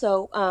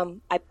also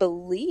I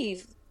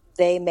believe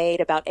they made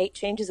about 8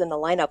 changes in the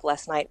lineup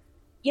last night.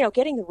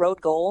 Getting the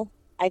road goal,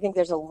 I think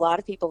there's a lot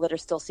of people that are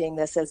still seeing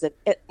this as,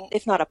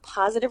 if not a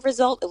positive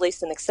result, at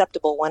least an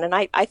acceptable one. And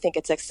I think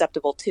it's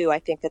acceptable, too. I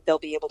think that they'll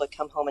be able to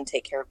come home and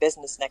take care of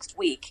business next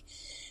week.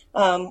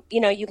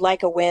 You'd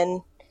like a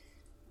win,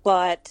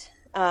 but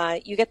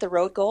you get the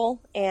road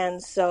goal.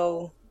 And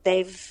so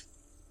I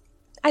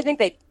don't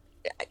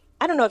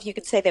know if you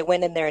could say they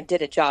went in there and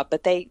did a job,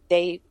 but they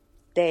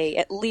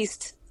at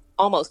least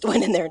almost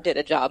went in there and did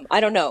a job.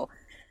 I don't know.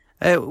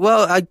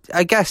 Well,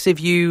 I guess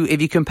if you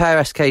compare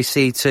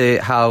SKC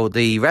to how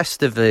the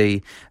rest of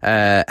the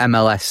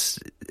MLS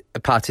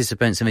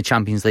participants in the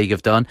Champions League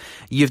have done,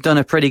 you've done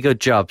a pretty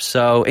good job.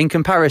 So in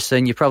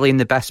comparison, you're probably in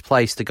the best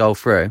place to go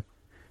through.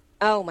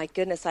 Oh, my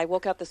goodness. I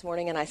woke up this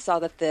morning and I saw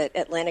that the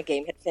Atlanta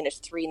game had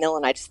finished 3-0,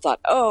 and I just thought,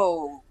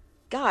 oh,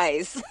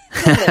 guys.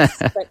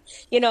 But,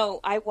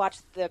 I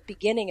watched the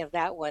beginning of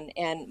that one,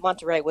 and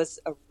Monterrey was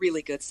a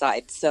really good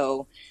side.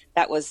 So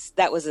that was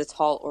a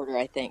tall order,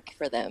 I think,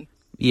 for them.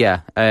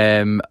 Yeah,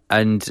 and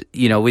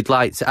we'd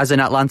like to, as an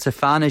Atlanta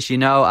fan, as you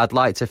know, I'd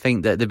like to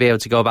think that they'd be able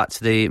to go back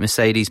to the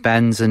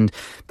Mercedes-Benz and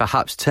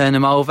perhaps turn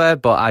them over,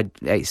 but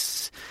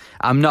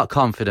I'm not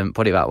confident,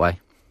 put it that way.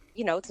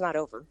 It's not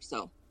over,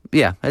 so.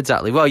 Yeah,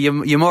 exactly. Well,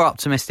 you're more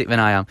optimistic than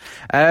I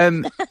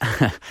am.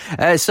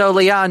 So,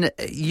 Leanne,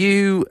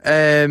 you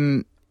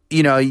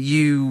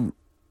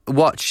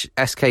watch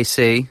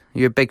SKC.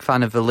 You're a big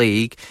fan of the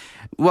league.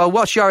 Well,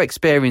 what's your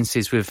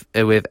experiences with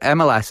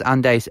MLS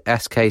and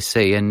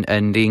SKC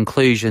and the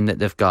inclusion that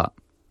they've got?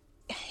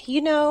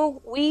 You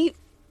know, we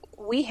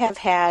have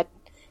had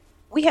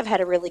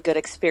a really good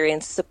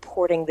experience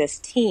supporting this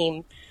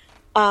team.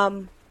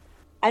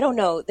 I don't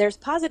know. There's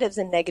positives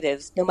and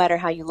negatives, no matter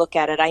how you look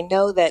at it. I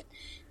know that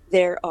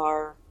there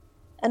are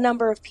a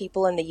number of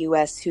people in the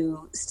U.S.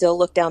 who still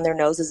look down their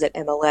noses at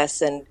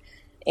MLS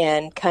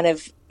and kind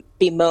of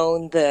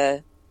bemoan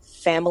the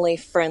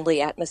family-friendly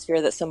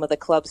atmosphere that some of the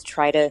clubs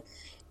try to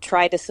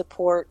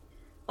support.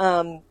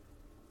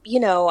 You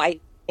know, I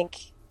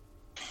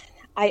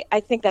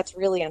think that's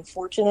really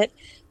unfortunate.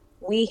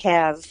 We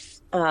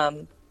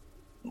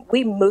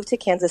moved to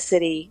Kansas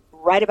City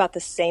right about the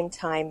same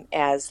time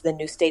as the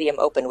new stadium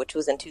opened, which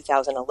was in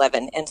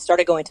 2011, and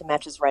started going to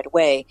matches right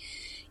away.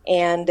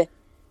 And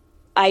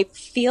I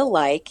feel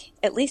like,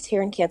 at least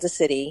here in Kansas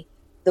City,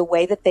 the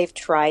way that they've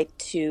tried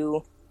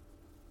to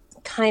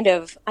kind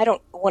of, I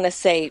don't want to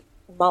say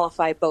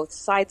mollify both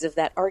sides of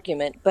that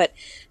argument, but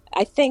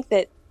I think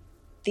that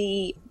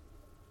the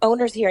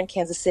owners here in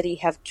Kansas City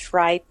have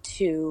tried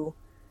to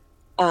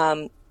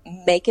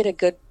make it a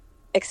good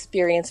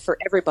experience for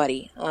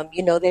everybody.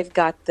 You know, they've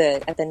got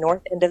at the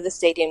north end of the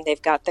stadium,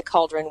 they've got the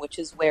Cauldron, which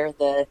is where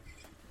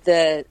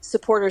the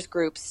supporters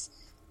groups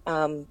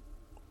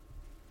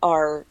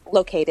are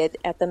located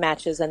at the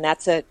matches, and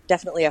that's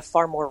definitely a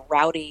far more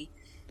rowdy,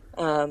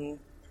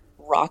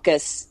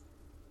 raucous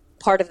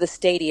part of the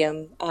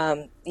stadium.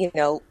 You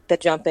know, the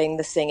jumping,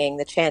 the singing,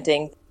 the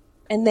chanting,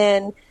 and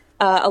then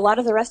a lot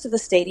of the rest of the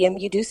stadium,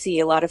 you do see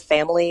a lot of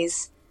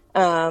families,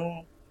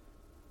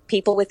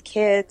 people with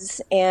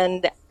kids,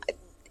 and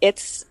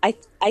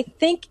I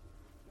think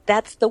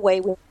that's the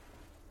way we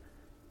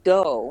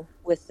go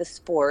with the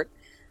sport.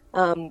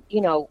 You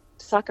know,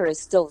 soccer is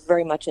still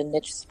very much a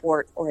niche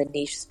sport, or a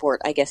niche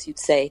sport, I guess you'd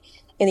say,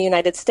 in the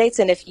United States.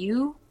 And if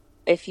you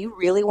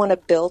really want to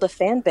build a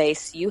fan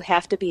base, you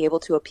have to be able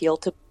to appeal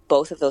to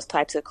both of those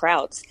types of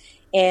crowds.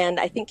 And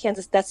I think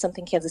that's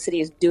something Kansas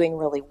City is doing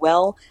really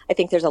well. I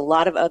think there's a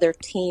lot of other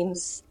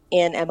teams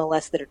in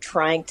MLS that are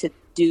trying to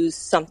do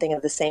something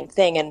of the same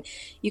thing. And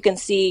you can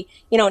see,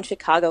 you know, in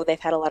Chicago, they've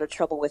had a lot of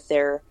trouble with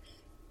their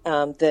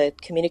the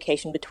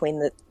communication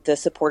between the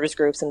supporters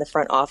groups and the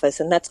front office.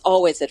 And that's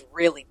always a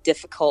really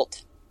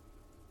difficult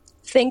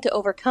thing to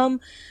overcome.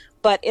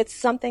 But it's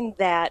something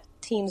that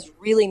teams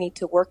really need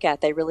to work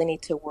at. They really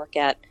need to work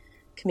at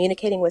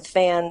communicating with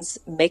fans,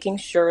 making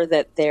sure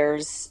that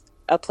there's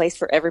a place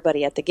for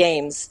everybody at the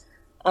games.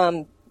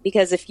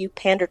 Because if you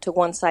pander to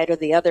one side or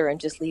the other and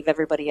just leave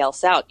everybody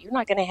else out, you're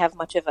not going to have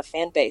much of a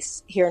fan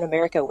base here in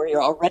America, where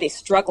you're already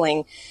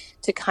struggling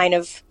to kind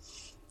of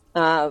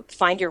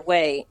find your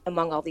way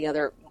among all the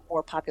other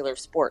more popular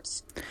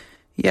sports.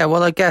 Yeah,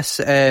 well, I guess,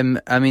 I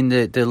mean,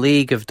 the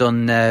league have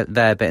done their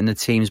bit in the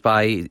teams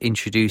by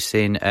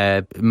introducing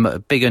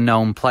bigger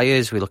known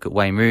players. We look at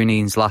Wayne Rooney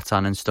and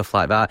Zlatan and stuff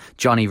like that.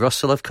 Johnny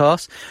Russell, of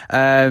course.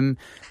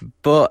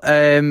 But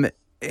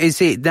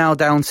is it now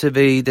down to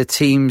the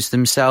teams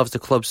themselves, the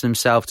clubs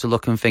themselves, to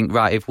look and think,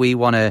 right, if we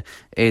want to,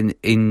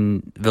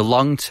 in the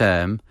long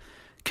term,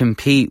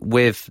 compete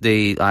with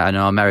the, I don't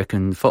know,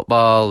 American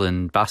football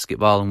and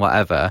basketball and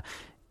whatever,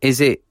 is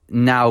it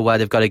now where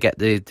they've got to get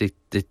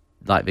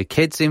the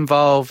kids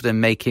involved and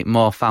make it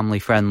more family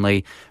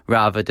friendly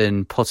rather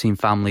than putting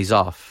families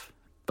off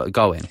but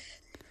going?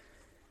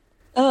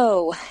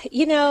 Oh,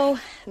 you know,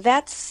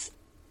 that's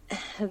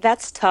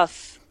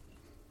tough.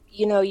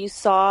 You know, you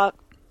saw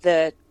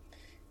the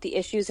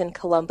issues in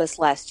Columbus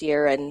last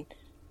year, and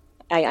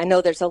I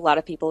know there's a lot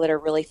of people that are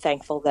really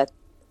thankful that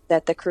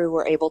the crew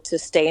were able to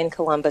stay in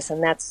Columbus,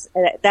 and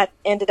that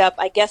ended up,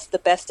 I guess, the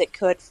best it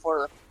could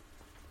for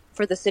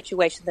the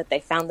situation that they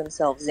found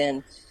themselves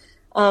in.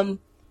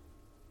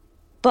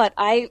 But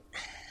I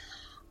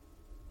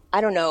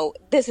don't know.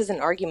 This is an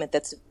argument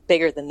that's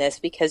bigger than this,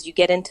 because you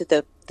get into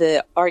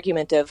the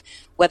argument of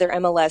whether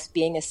MLS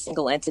being a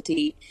single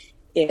entity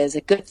is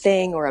a good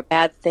thing or a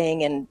bad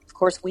thing. And of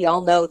course, we all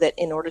know that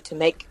in order to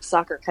make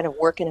soccer kind of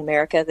work in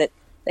America, that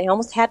they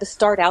almost had to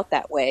start out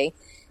that way.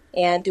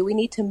 And do we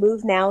need to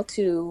move now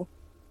to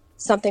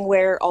something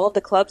where all of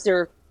the clubs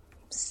are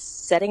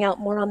setting out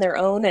more on their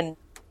own and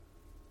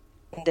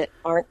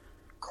aren't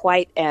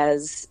quite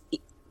as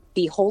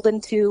beholden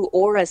to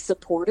or as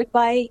supported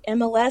by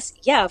MLS?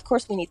 Yeah, of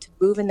course we need to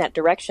move in that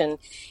direction.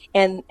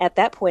 And at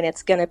that point,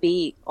 it's going to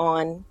be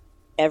on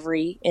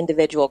every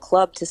individual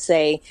club to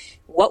say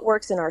what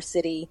works in our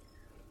city,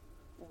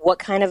 what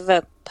kind of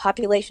a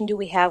population do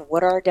we have,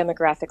 what are our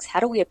demographics, how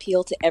do we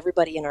appeal to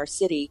everybody in our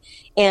city?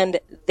 And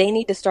they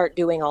need to start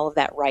doing all of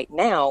that right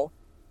now.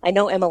 I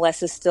know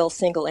MLS is still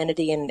single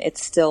entity and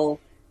it's still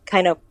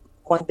kind of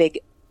one big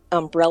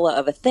umbrella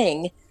of a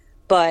thing,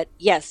 but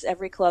yes,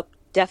 every club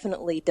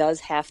definitely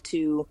does have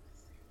to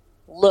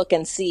look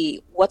and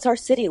see what's our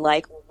city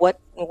like, what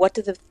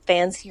do the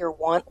fans here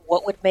want,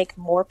 what would make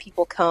more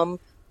people come,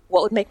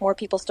 what would make more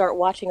people start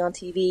watching on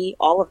TV,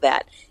 all of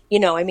that. You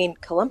know, I mean,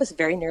 Columbus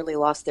very nearly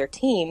lost their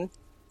team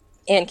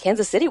And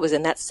Kansas City was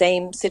in that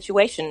same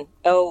situation,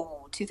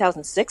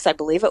 2006, I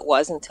believe it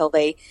was, until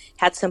they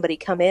had somebody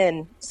come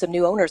in, some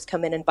new owners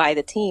come in and buy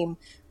the team.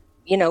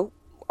 You know,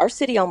 our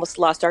city almost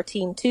lost our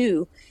team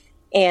too.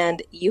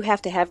 And you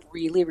have to have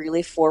really,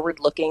 really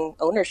forward-looking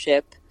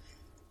ownership,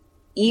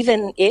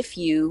 even if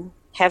you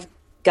have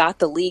got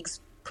the league's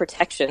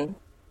protection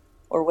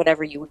or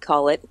whatever you would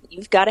call it.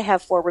 You've got to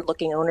have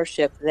forward-looking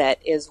ownership that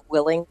is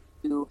willing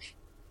to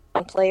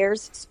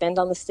players, spend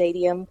on the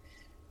stadium.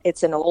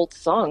 It's an old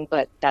song,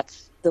 but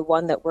that's the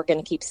one that we're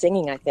going to keep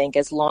singing, I think,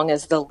 as long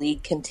as the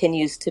league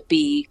continues to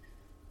be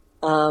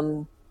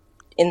in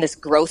this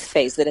growth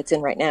phase that it's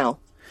in right now.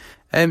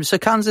 So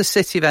Kansas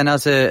City then,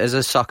 as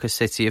a soccer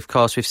city, of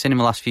course, we've seen in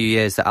the last few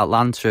years that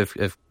Atlanta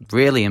have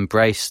really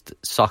embraced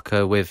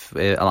soccer with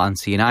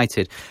Atlanta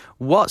United.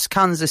 What's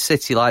Kansas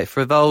City like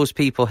for those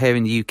people here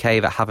in the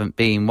UK that haven't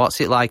been? What's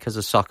it like as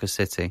a soccer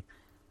city?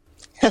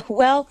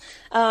 Well,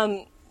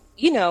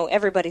 you know,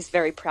 everybody's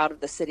very proud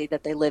of the city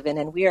that they live in,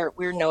 and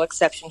we're no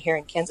exception here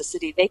in Kansas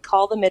City. They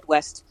call the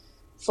Midwest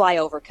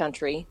flyover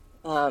country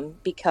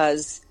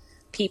because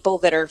people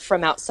that are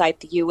from outside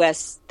the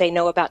U.S., they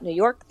know about New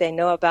York, they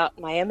know about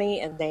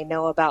Miami, and they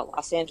know about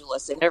Los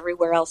Angeles, and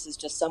everywhere else is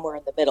just somewhere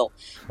in the middle.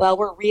 Well,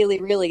 we're really,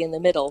 really in the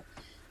middle.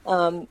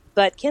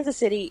 But Kansas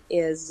City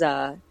is,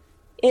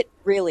 it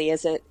really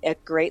is a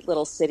great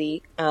little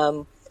city.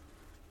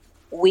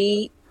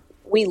 We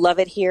love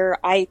it here.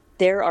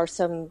 There are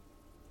some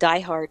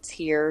diehards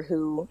here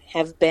who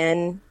have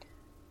been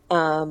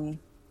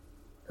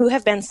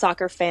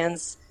soccer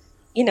fans,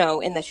 you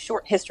know, in the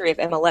short history of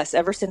MLS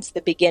ever since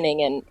the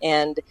beginning,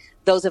 and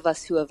those of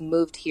us who have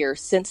moved here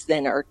since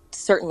then are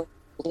certainly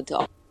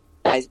to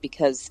guys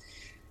because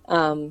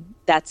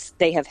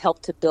they have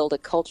helped to build a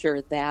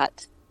culture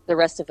that the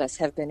rest of us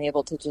have been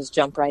able to just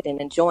jump right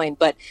in and join.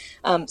 But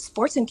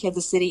sports in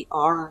Kansas City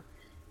are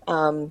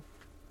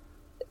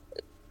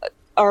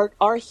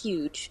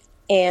huge,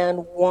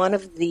 and one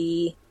of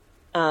the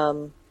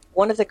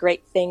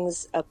great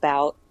things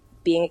about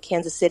being a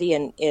Kansas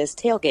Citian is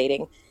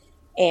tailgating.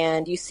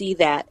 And you see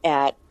that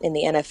in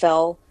the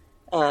NFL,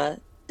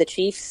 the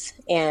Chiefs,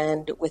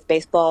 and with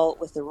baseball,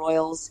 with the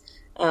Royals,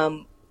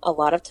 a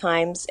lot of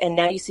times, and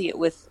now you see it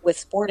with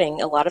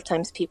sporting, a lot of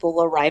times people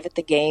will arrive at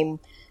the game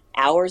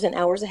hours and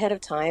hours ahead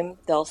of time.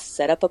 They'll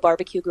set up a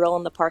barbecue grill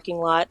in the parking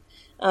lot.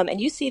 And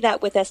you see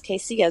that with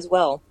SKC as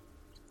well.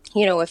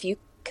 You know, if you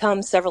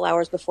come several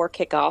hours before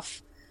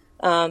kickoff,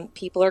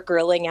 people are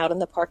grilling out in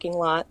the parking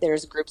lot.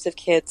 There's groups of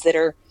kids that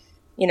are,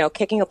 you know,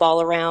 kicking a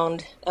ball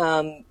around.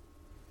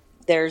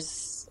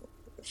 There's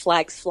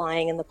flags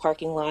flying in the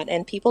parking lot,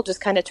 and people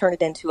just kind of turn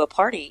it into a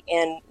party.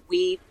 And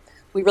we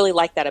really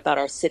like that about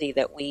our city,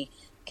 that we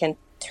can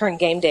turn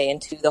game day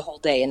into the whole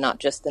day and not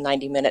just the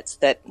 90 minutes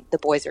that the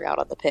boys are out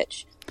on the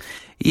pitch.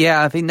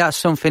 Yeah, I think that's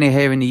something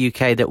here in the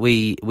UK that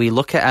we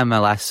look at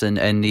MLS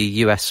and the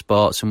US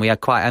sports, and we are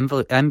quite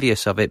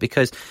envious of it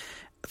because,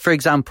 for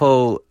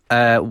example,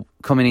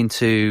 coming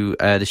into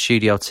the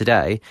studio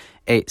today,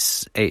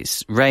 it's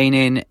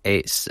raining,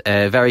 it's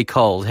very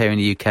cold here in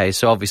the UK,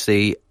 so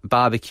obviously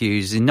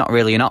barbecues is not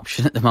really an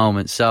option at the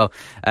moment. So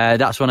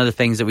that's one of the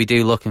things that we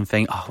do look and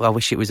think, oh, I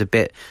wish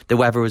the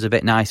weather was a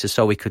bit nicer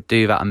so we could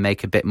do that and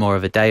make a bit more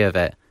of a day of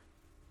it.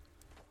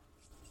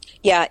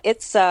 Yeah,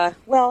 it's,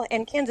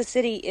 and Kansas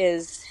City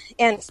is,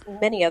 and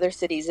many other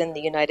cities in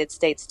the United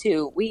States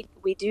too, we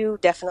do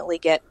definitely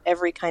get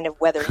every kind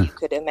of weather you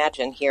could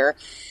imagine here.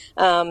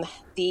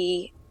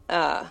 The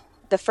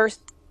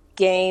first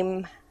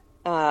game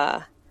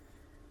that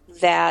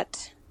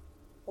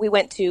we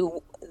went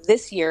to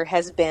this year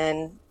has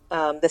been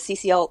the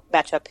CCL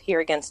matchup here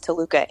against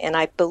Toluca, and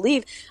I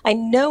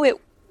know it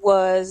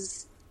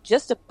was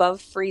just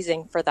above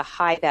freezing for the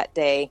high that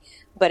day,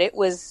 but it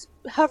was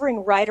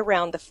hovering right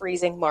around the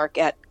freezing mark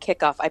at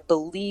kickoff, I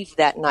believe,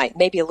 that night,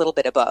 maybe a little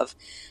bit above.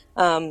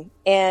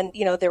 And,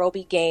 you know, there will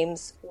be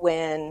games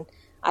when,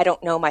 I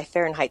don't know my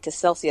Fahrenheit to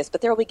Celsius,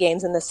 but there will be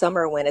games in the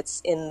summer when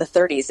it's in the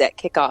 30s at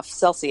kickoff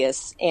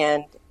Celsius,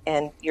 and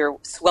you're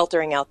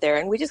sweltering out there.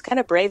 And we just kind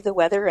of brave the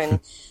weather and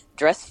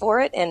dress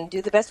for it and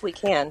do the best we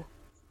can.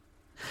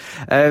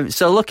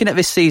 So looking at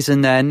this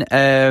season then,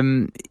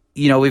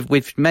 you know,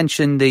 we've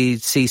mentioned the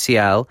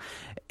CCL.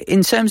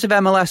 In terms of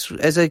MLS,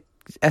 as a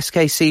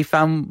SKC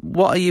fan,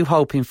 what are you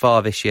hoping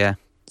for this year?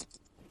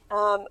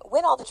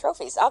 Win all the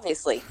trophies,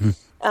 obviously.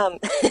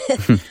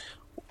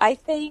 I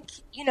think,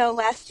 you know,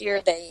 last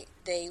year they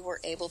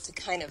were able to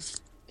kind of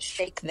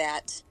shake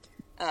that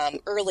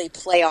early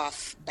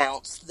playoff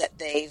bounce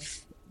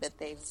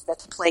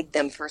that's plagued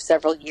them for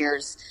several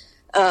years.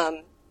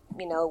 You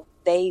know,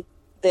 the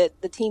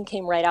team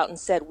came right out and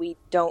said, we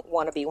don't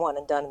want to be one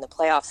and done in the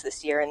playoffs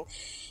this year,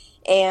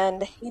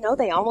 and you know,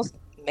 they almost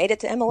made it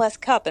to MLS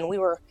Cup, and we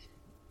were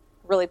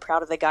really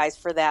proud of the guys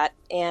for that.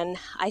 And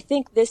I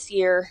think this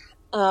year,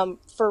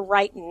 for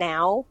right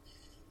now,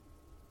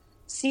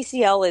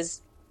 CCL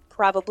is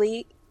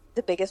probably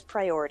the biggest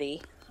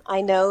priority.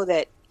 I know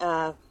that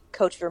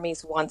Coach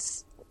Vermes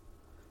wants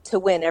to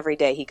win every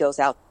day he goes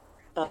out.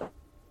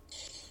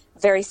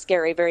 very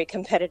scary, very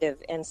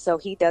competitive, and so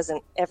he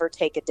doesn't ever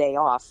take a day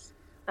off.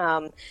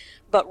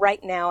 But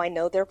right now, I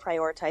know they're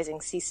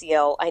prioritizing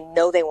CCL. I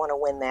know they want to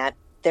win that.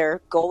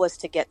 Their goal is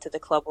to get to the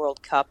Club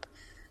World Cup.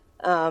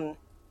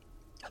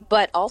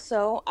 But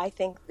also, I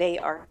think they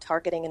are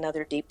targeting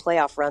another deep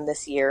playoff run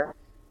this year.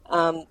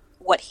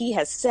 What he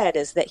has said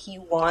is that he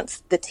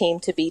wants the team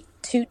to be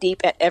too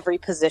deep at every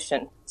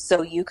position.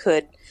 So you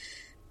could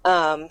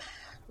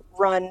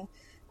run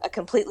a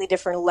completely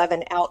different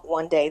 11 out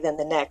one day than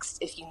the next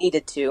if you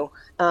needed to.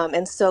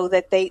 And so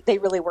that they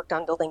really worked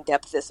on building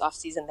depth this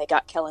offseason. They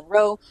got Kellen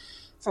Rowe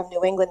from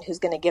New England, who's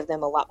going to give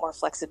them a lot more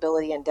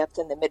flexibility and depth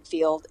in the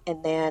midfield.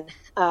 And then,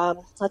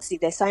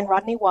 they signed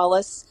Rodney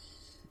Wallace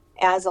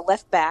as a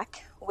left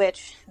back,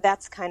 which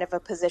that's kind of a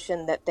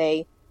position that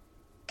they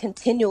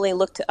continually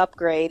look to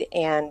upgrade.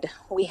 And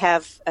we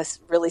have a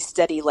really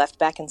steady left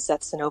back in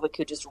Seth Sinovic,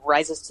 who just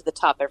rises to the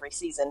top every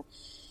season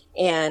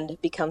and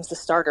becomes the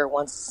starter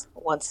once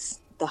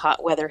the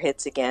hot weather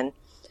hits again.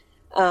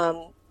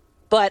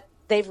 But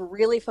they've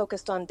really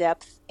focused on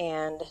depth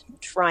and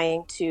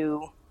trying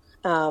to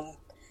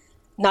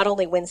not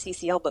only win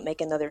CCL but make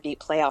another deep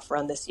playoff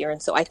run this year.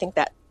 And so I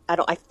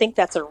think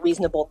that's a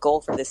reasonable goal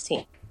for this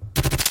team.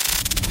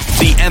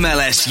 The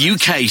MLS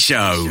UK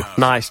show.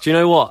 Nice. Do you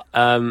know what?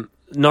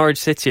 Norwich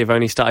City have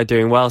only started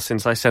doing well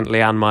since I sent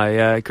Leanne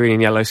my green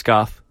and yellow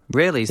scarf.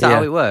 Really? Is that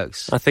how it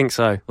works? I think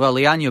so. Well,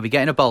 Leanne, you'll be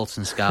getting a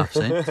Bolton scarf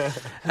soon.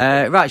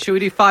 Right, shall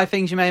we do 5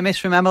 things you may have missed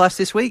from MLS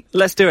this week?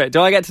 Let's do it.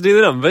 Do I get to do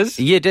the numbers?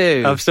 You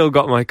do. I've still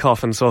got my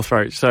cough and sore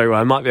throat, so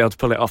I might be able to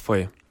pull it off for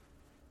you.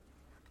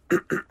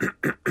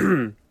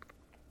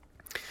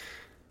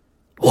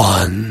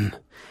 1.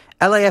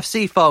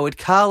 LAFC forward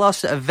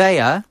Carlos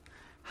Vela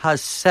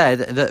has said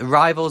that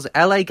rivals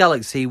LA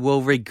Galaxy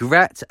will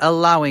regret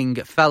allowing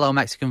fellow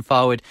Mexican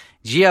forward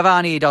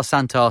Giovanni Dos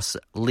Santos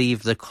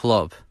leave the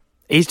club.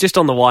 He's just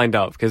on the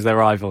wind-up because they're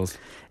rivals.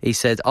 He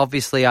said,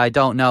 obviously I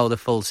don't know the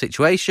full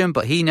situation,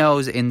 but he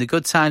knows in the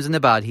good times and the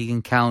bad he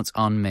can count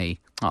on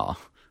me. Oh,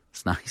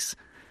 that's nice.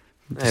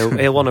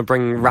 He'll want to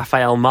bring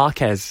Rafael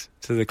Marquez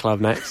to the club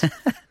next.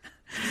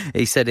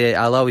 He said,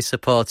 I'll always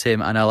support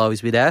him and I'll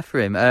always be there for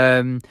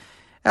him.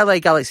 LA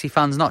Galaxy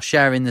fans not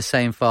sharing the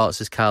same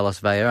thoughts as Carlos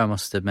Vela, I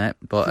must admit.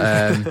 But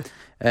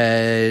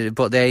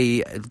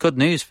good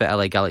news for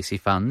LA Galaxy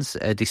fans,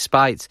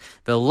 despite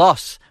the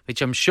loss,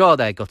 which I'm sure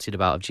they're gutted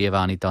about, of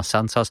Giovanni Dos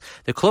Santos.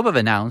 The club have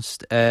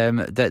announced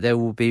that they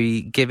will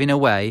be giving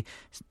away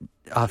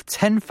of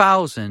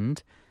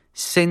 10,000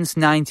 since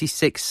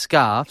 96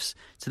 scarves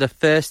to the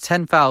first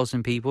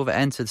 10,000 people that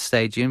entered the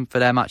stadium for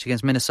their match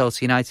against Minnesota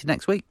United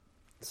next week.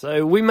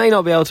 So we may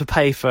not be able to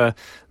pay for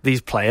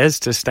these players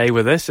to stay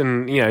with us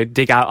and,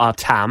 dig out our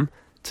TAM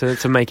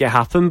to make it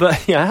happen, but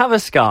have a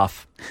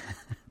scarf.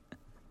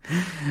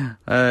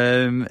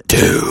 2.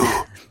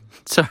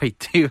 Sorry,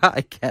 do that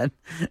again.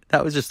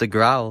 That was just a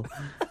growl.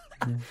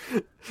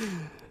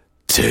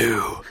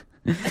 2.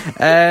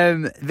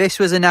 This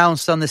was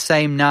announced on the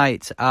same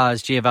night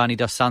as Giovanni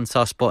Dos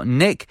Santos, but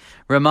Nick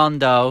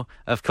Raimondo,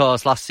 of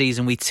course, last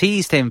season we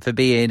teased him for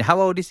being... How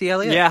old is he,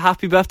 Elliot? Yeah,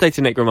 happy birthday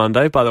to Nick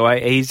Raimondo, by the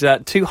way. He's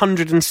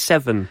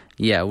 207.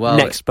 Yeah, well...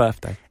 Next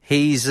birthday.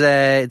 His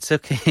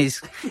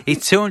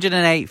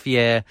 208th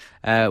year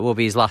will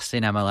be his last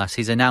in MLS.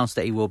 He's announced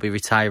that he will be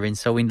retiring,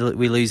 so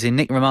we're losing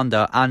Nick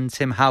Raimondo and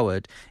Tim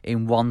Howard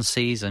in one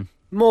season.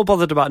 More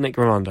bothered about Nick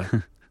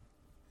Raimondo.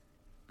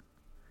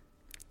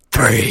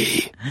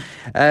 3.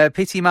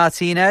 Pity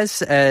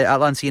Martinez,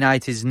 Atlanta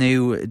United's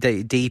new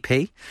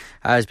DP,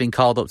 has been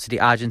called up to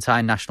the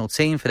Argentine national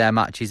team for their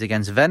matches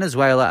against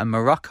Venezuela and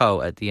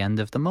Morocco at the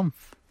end of the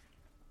month.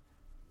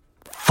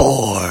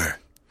 4.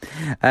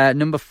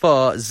 Number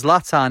 4,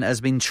 Zlatan has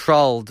been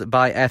trolled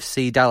by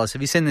FC Dallas.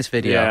 Have you seen this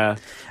video?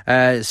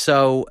 Yeah. This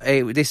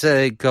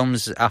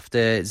comes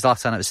after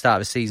Zlatan at the start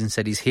of the season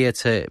said he's here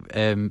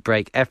to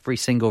break every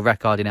single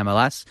record in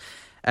MLS.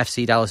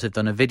 FC Dallas have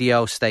done a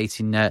video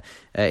stating that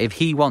if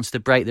he wants to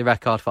break the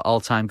record for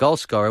all-time goal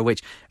scorer,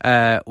 which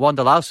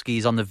Wondolowski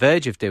is on the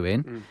verge of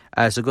doing,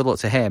 so good luck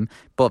to him,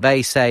 but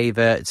they say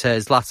that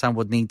Zlatan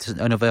would need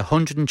another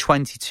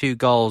 122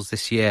 goals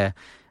this year.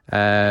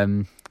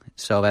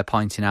 So they're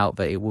pointing out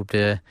that it would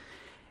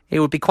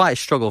be quite a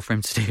struggle for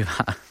him to do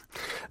that.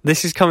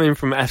 This is coming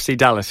from FC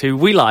Dallas, who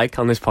we like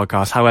on this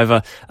podcast,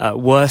 however,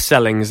 were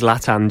selling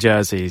Zlatan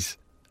jerseys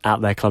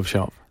at their club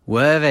shop.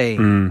 Were they?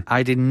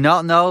 I did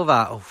not know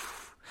that.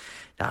 Oof.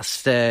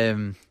 That's I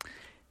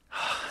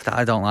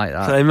don't like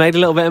that. So they made a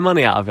little bit of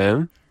money out of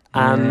him,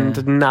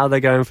 and now they're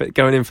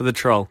going in for the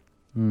troll.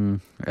 I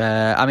mean,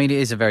 it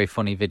is a very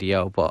funny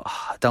video, but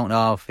I don't know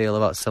how I feel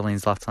about selling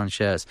Zlatan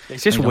shirts.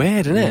 It's just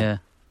weird, isn't it? Yeah.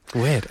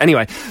 Weird.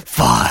 Anyway,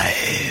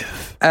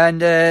 5. And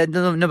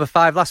number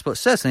 5, last but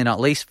certainly not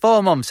least,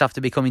 4 months after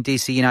becoming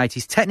DC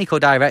United's technical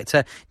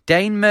director,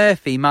 Dane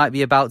Murphy might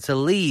be about to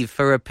leave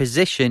for a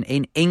position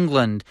in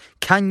England.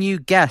 Can you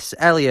guess,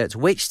 Elliot,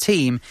 which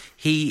team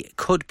he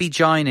could be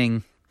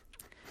joining?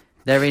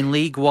 They're in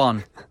League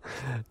One.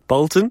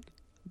 Bolton?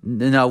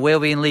 No,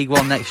 we'll be in League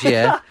One next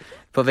year.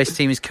 but this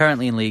team is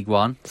currently in League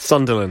One.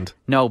 Sunderland.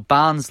 No,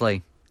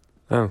 Barnsley.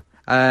 Oh.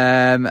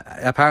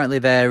 Apparently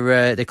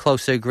they're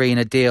close to agreeing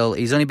a deal.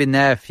 He's only been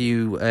there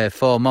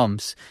 4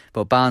 months,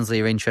 but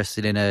Barnsley are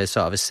interested in a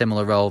sort of a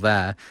similar role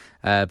there.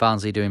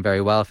 Barnsley doing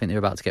very well. I think they're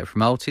about to get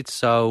promoted,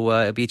 so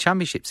it'll be a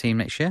championship team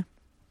next year.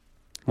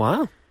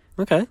 Wow.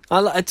 Okay.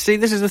 See,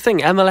 this is the thing.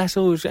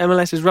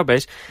 MLS is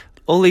rubbish.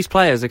 All these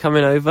players are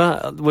coming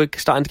over. We're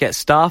starting to get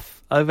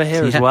staff over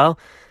here as well.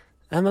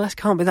 MLS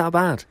can't be that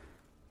bad.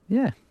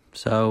 Yeah.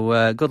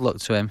 So good luck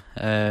to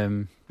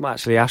him. Well,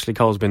 actually, Ashley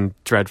Cole's been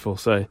dreadful,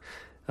 so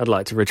I'd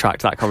like to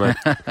retract that comment.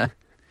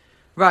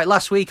 Right,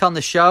 last week on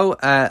the show,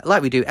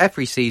 like we do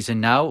every season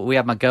now, we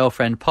had my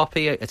girlfriend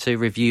Poppy to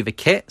review the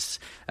kits.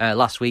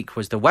 Last week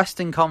was the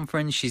Western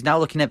Conference. She's now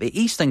looking at the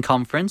Eastern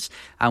Conference,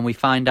 and we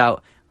find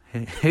out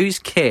whose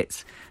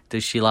kit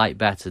does she like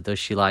better. Does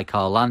she like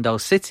Orlando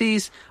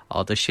City's,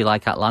 or does she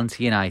like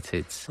Atlanta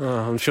United's? Oh,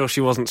 I'm sure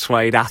she wasn't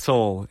swayed at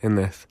all in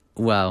this.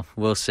 Well,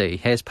 we'll see.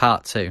 Here's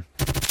part 2.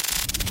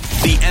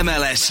 The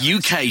MLS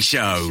UK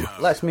show.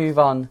 Let's move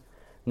on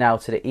now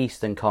to the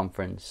Eastern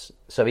Conference.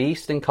 So the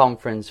Eastern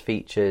Conference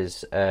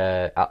features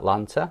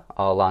Atlanta,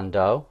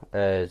 Orlando.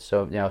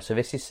 So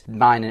this is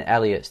mine and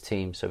Elliot's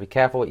team. So be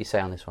careful what you say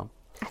on this one.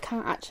 I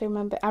can't actually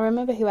remember. I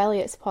remember who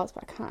Elliot supports,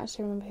 but I can't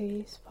actually remember who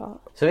you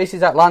support. So this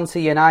is Atlanta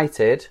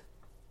United.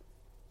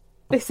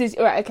 This is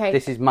right. Okay.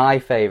 This is my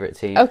favourite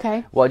team.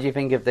 Okay. What do you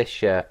think of this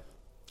shirt?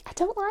 I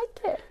don't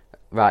like it.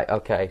 Right.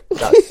 Okay.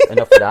 That's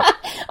enough of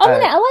that.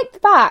 I like the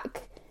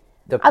back.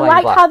 I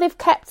like black. how they've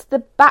kept the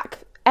back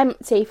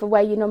empty for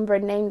where your number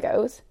and name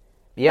goes.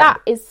 Yeah.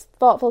 That is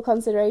thoughtful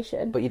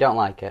consideration. But you don't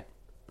like it.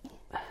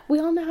 We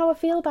all know how I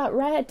feel about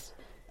red.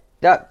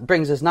 That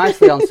brings us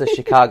nicely onto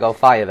Chicago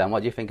Fire then. What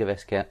do you think of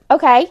this kit?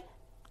 Okay.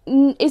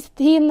 Is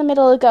he in the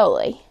middle of the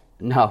goalie?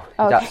 No.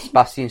 Okay. That's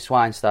Bastian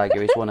Schweinsteiger.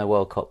 He's won a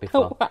World Cup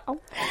before. Oh,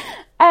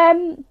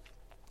 wow.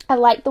 I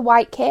like the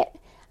white kit.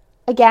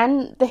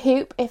 Again, the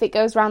hoop, if it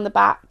goes round the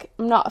back,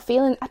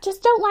 I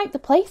just don't like the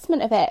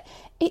placement of it.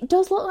 It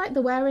does look like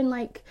they're wearing,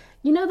 like,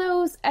 you know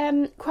those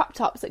crop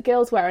tops that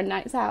girls wear on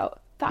nights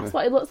out? That's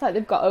what it looks like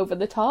they've got over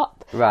the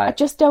top. Right. I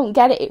just don't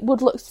get it. It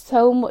would look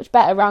so much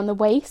better around the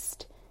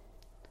waist.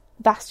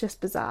 That's just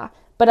bizarre.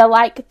 But I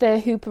like the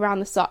hoop around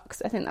the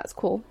socks. I think that's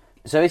cool.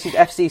 So this is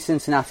FC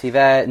Cincinnati.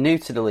 They're new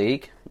to the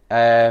league.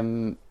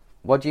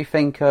 What do you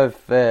think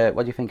of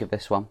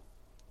this one?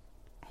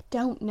 I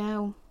don't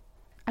know.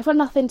 I've got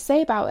nothing to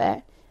say about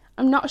it.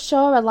 I'm not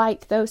sure I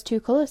like those two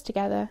colours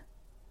together.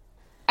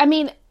 I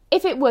mean,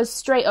 if it was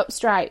straight up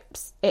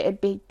stripes, it'd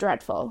be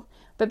dreadful.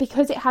 But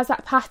because it has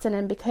that pattern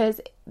and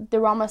because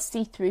they're almost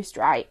see-through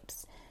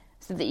stripes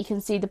so that you can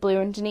see the blue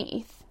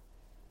underneath,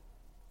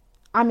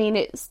 I mean,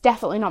 it's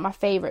definitely not my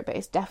favourite, but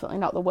it's definitely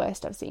not the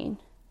worst I've seen.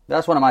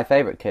 That's one of my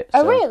favourite kits.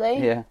 Oh,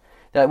 really? Yeah.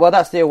 Well,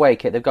 that's the away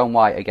kit. They've gone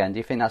white again. Do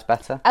you think that's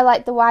better? I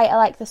like the white. I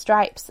like the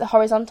stripes, the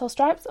horizontal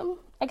stripes.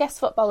 I guess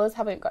footballers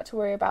haven't got to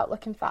worry about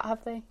looking fat,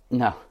 have they?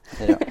 No,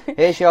 they don't.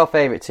 Here's your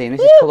favourite team.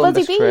 This is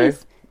Columbus Crew.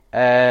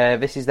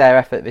 This is their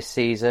effort this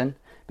season.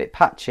 Bit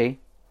patchy.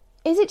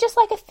 Is it just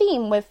like a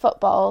theme with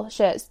football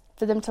shirts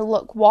for them to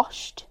look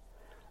washed?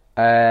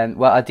 Well,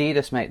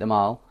 Adidas make them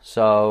all,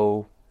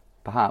 so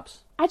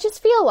perhaps. I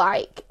just feel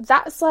like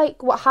that's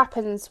like what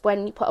happens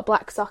when you put a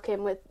black sock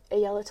in with a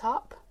yellow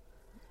top.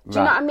 Do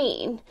you know what I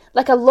mean?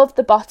 Like, I love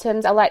the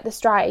bottoms, I like the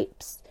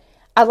stripes,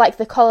 I like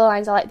the collar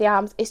lines, I like the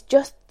arms. It's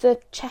just the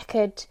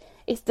checkered,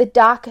 it's the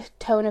darker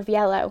tone of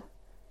yellow.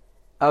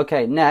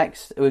 Okay,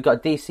 next, we've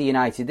got DC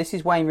United. This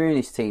is Wayne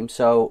Rooney's team,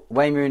 so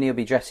Wayne Rooney will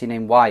be dressing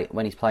in white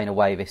when he's playing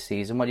away this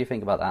season. What do you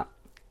think about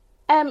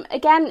that?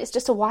 Again, it's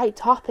just a white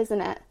top,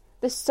 isn't it?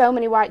 There's so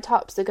many white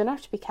tops, they're going to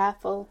have to be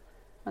careful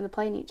when they're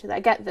playing each other. I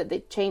get that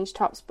they change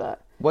tops,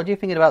 but... What do you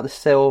think about the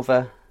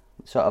silver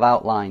sort of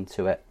outline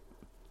to it?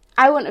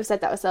 I wouldn't have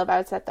said that was silver, I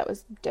would have said that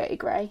was dirty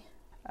grey.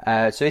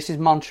 So this is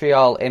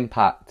Montreal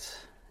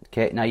Impact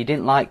kit. Now, you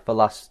didn't like the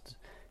last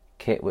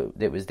kit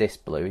that was this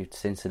blue,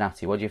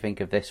 Cincinnati. What do you think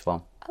of this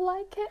one? I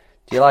like it.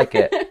 Do you like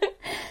it?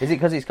 Is it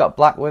because it's got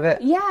black with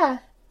it? Yeah,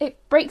 it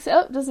breaks it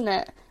up, doesn't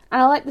it?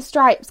 And I like the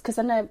stripes because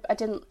I know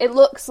it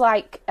looks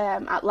like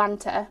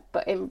Atlanta,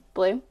 but in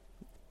blue.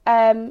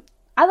 I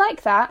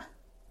like that.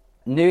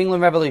 New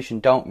England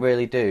Revolution don't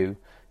really do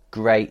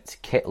great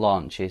kit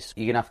launches.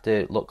 You're going to have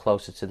to look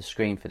closer to the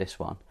screen for this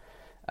one.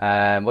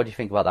 What do you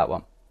think about that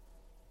one?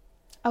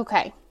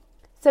 Okay.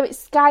 So it's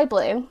sky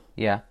blue.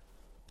 Yeah.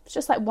 It's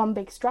just like one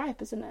big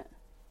stripe, isn't it?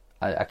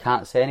 I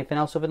can't say anything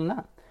else other than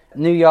that.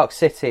 New York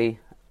City.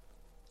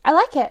 I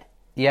like it.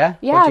 Yeah?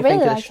 Yeah, what do you I really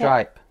think of the like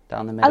stripe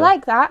down the middle? I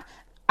like that.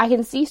 I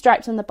can see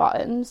stripes on the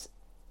bottoms.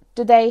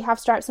 Do they have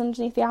stripes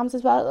underneath the arms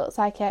as well? It looks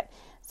like it.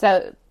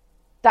 So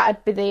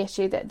that'd be the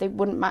issue, that they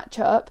wouldn't match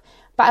up.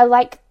 But I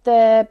like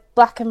the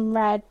black and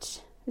red.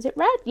 Is it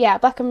red? Yeah,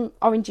 black and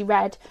orangey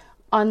red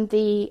on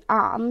the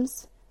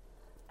arms.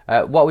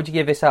 What would you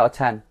give this out of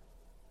 10?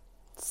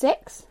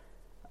 6.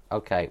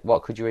 Okay,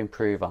 what could you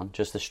improve on?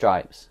 Just the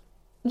stripes?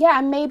 Yeah,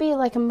 and maybe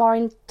like a more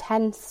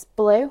intense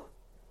blue.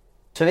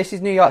 So So this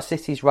is New York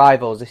City's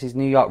rivals. This is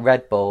New York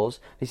Red Bulls.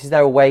 This is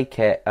their away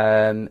kit.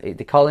 They're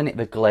calling it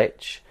the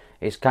Glitch.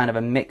 It's kind of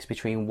a mix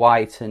between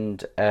white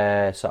and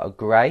sort of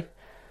grey.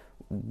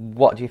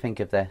 What do you think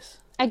of this?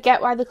 I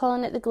get why they're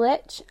calling it the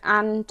Glitch,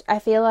 and I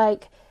feel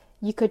like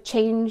you could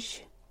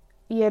change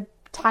your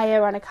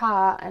tyre on a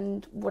car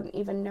and wouldn't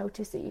even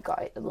notice that you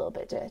got it a little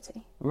bit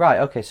dirty. Right,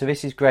 okay, so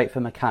this is great for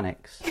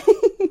mechanics.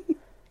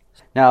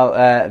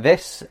 Now,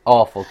 this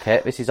awful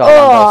kit, this is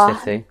Orlando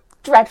City.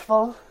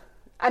 Dreadful.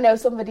 I know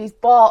somebody's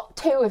bought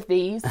 2 of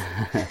these.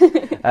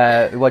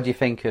 What do you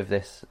think of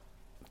this?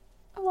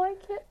 I like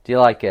it. Do you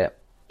like it?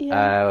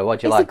 Yeah. What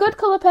do you like? It's a good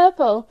colour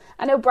purple.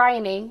 I know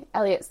Bryony,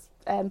 Elliot's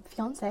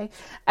fiance,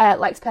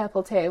 likes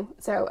purple too,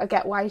 so I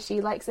get why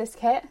she likes this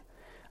kit.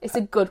 It's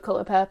a good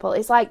colour purple.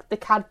 It's like the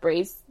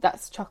Cadbury's,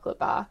 that's chocolate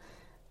bar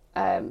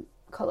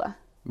colour.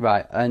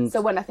 Right, and so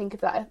when I think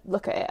of that, I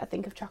look at it, I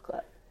think of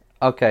chocolate.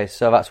 Okay,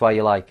 so that's why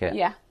you like it?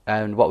 Yeah.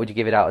 And what would you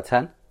give it out of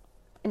 10?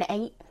 An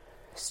 8.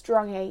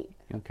 Strong 8.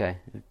 Okay,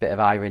 a bit of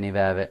irony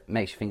there that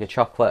makes you think of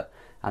chocolate,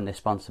 and they're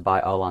sponsored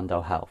by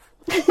Orlando Health.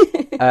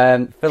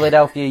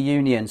 Philadelphia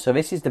Union. So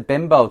this is the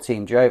Bimbo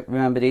team. Do you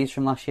remember these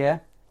from last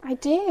year? I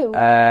do.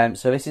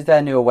 So this is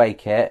their new away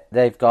kit.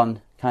 They've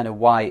gone kind of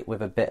white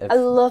with a bit of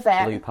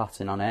blue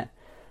pattern on it.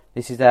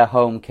 This is their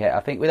home kit.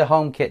 I think with a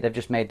home kit, they've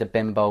just made the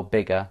Bimbo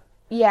bigger.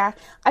 Yeah,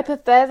 I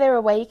prefer their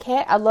away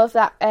kit. I love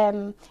that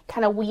kind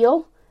of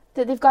wheel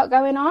that they've got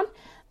going on.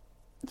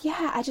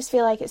 Yeah, I just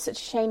feel like it's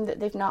such a shame that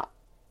they've not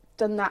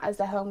done that as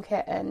their home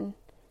kit and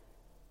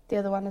the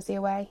other one as the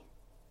away.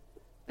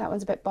 That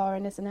one's a bit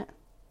boring, isn't it?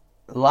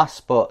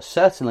 Last but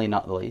certainly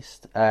not the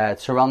least,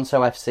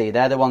 Toronto FC.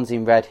 They're the ones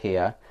in red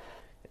here.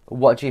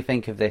 What do you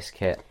think of this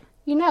kit?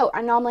 You know,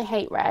 I normally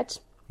hate red.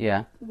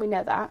 Yeah. We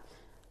know that.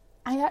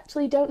 I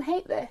actually don't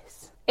hate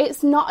this.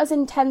 It's not as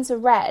intense a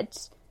red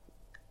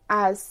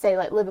as, say,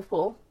 like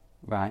Liverpool.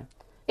 Right.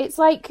 It's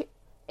like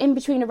in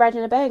between a red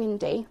and a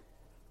burgundy.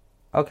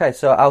 Okay,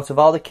 so out of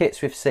all the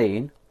kits we've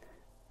seen,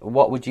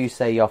 what would you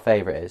say your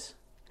favourite is?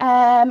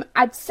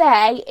 I'd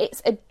say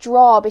it's a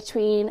draw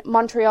between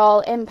Montreal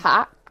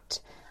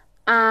Impact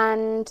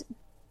and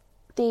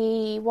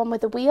the one with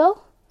the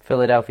wheel.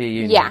 Philadelphia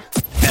Union. Yeah.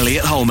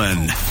 Elliot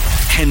Holman,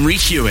 Henry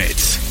Hewitt,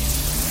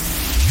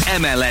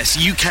 MLS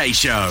UK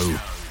show.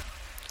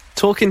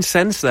 Talking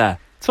sense there.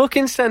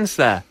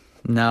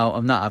 No,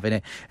 I'm not having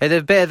it. It's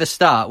a bit of a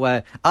start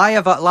where I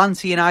have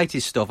Atlanta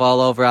United stuff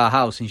all over our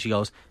house, and she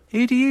goes,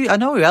 "Who do you? I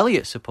know who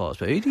Elliot supports,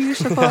 but who do you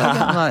support?"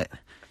 I'm like,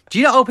 do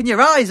you not open your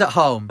eyes at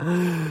home?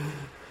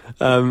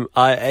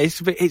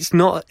 It's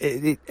not.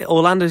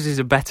 Orlando's is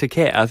a better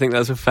kit. I think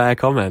that's a fair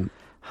comment.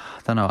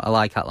 I don't know. I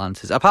like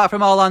Atlanta's. Apart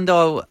from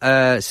Orlando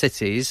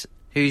City's,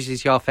 whose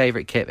is your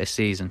favourite kit this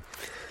season?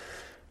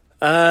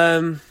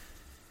 Do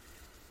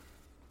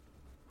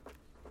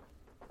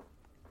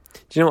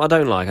you know what I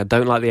don't like? I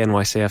don't like the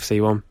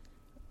NYCFC one.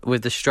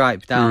 With the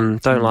stripe down?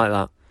 Don't like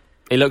that.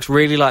 It looks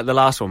really like the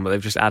last one, but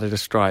they've just added a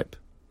stripe.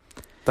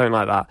 Don't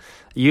like that.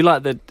 You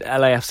like the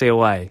LAFC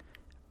away?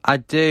 I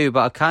do,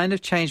 but I've kind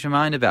of changed my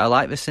mind a bit. I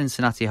like the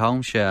Cincinnati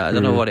home shirt. I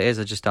don't know what it is.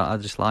 I just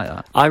like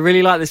that. I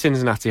really like the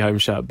Cincinnati home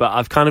shirt, but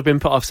I've kind of been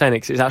put off saying it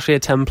because it's actually a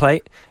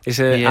template. It's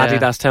an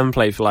Adidas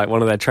template for like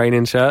one of their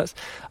training shirts.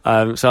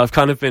 So I've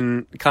kind of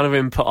been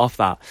put off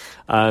that.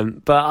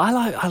 But I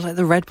like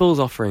the Red Bulls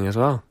offering as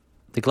well.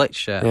 The glitch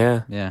shirt.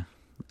 Yeah.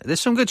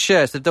 There's some good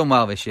shirts. They've done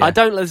well this year.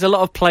 There's a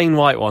lot of plain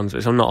white ones,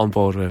 which I'm not on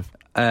board with.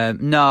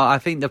 No, I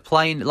think the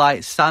plain,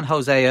 like San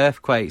Jose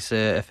Earthquakes,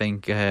 I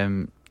think,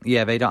 they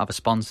don't have a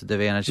sponsor, do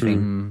they? And I just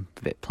think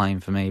a bit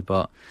plain for me.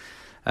 But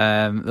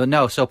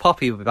no, so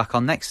Poppy will be back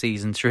on next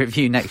season to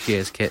review next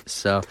year's kits.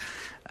 So,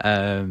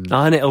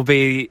 and you'll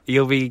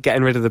be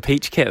getting rid of the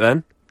peach kit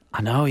then.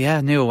 I know, yeah,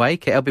 new away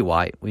kit. It'll be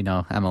white. We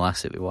know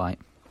MLS, it'll be white.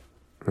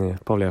 Yeah,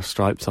 probably have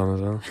stripes on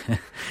as well.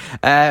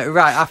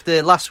 Right,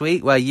 after last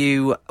week where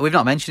we've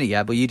not mentioned it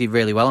yet, but you did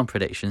really well on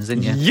predictions,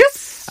 didn't you?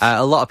 Yes!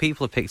 A lot of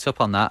people have picked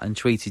up on that and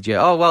tweeted you,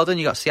 oh, well done,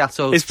 you got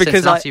Seattle, it's because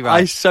Cincinnati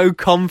right. I so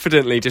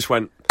confidently just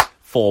went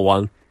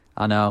 4-1.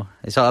 I know,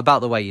 it's all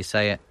about the way you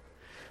say it.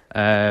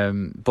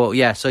 But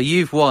yeah, so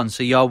you've won,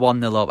 so you're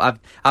 1-0 up.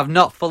 I've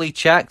not fully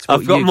checked.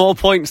 I've got more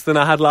points than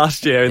I had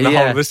last year in the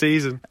whole of the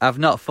season. I've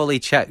not fully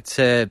checked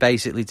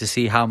basically to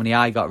see how many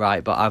I got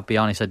right, but I'll be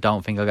honest, I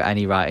don't think I got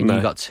any right, and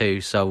you got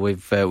 2, so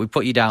we've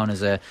put you down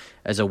as a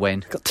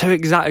win. Got 2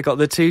 exactly. I got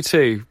the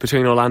 2-2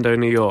 between Orlando and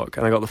New York,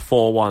 and I got the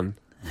 4-1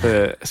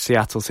 for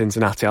Seattle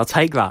Cincinnati. I'll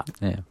take that.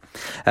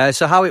 Yeah.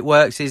 So how it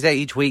works is that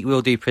each week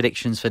we'll do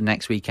predictions for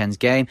next weekend's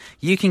game.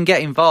 You can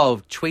get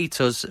involved,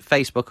 tweet us,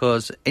 Facebook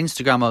us,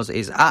 Instagram us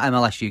is at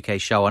MLS UK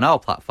Show on all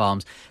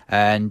platforms.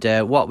 And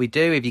what we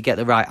do, if you get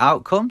the right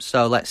outcome,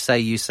 so let's say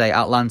you say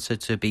Atlanta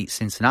to beat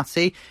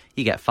Cincinnati,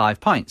 you get 5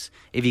 points.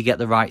 If you get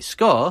the right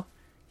score,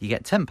 you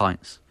get 10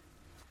 points.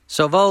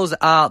 So those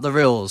are the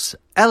rules.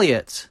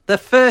 Elliot, the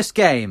first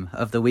game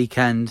of the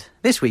weekend,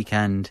 this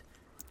weekend,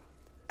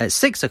 at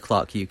 6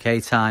 o'clock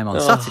UK time on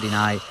Saturday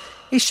night,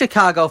 is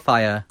Chicago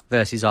Fire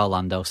versus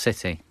Orlando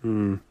City.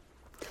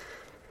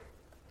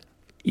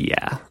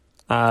 Yeah.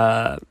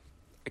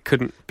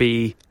 couldn't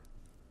be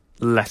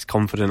less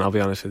confident, I'll be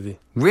honest with you.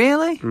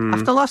 Really?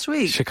 After last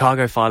week?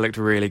 Chicago Fire looked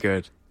really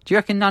good. Do you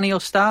reckon Nani will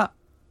start?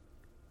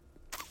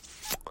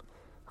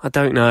 I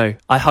don't know.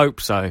 I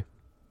hope so.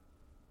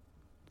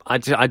 I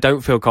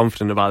don't feel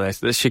confident about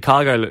this.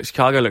 Chicago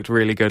looked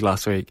really good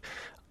last week.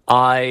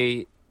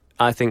 I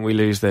think we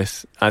lose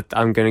this.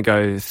 I'm going to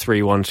go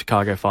 3-1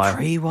 Chicago Fire.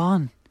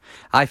 3-1.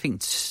 I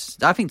think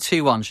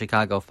 2-1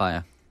 Chicago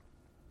Fire.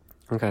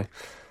 Okay.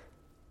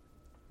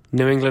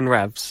 New England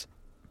Revs,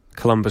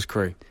 Columbus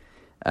Crew.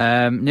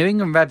 New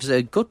England Revs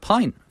a good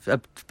point.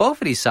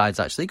 Both of these sides,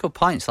 actually, good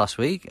points last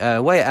week.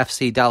 Away at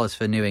FC Dallas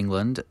for New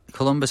England.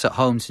 Columbus at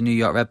home to New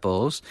York Red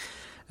Bulls.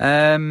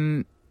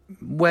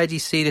 Where do you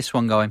see this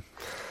one going?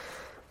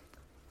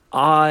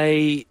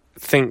 I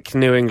think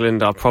New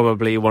England are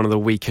probably one of the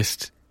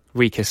weakest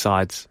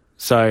sides.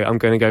 So I'm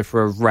going to go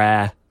for a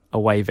rare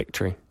away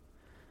victory.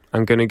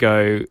 I'm going to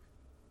go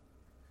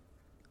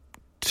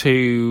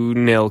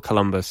 2-0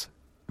 Columbus.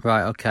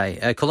 Right,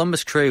 okay.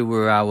 Columbus Crew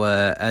were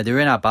they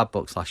were in our bad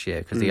books last year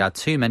because they had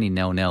too many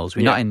 0-0s.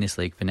 We're not in this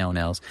league for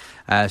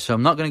 0-0s. So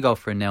I'm not going to go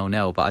for a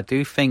 0-0, but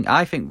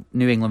I think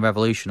New England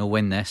Revolution will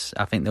win this.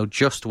 I think they'll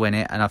just win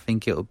it, and I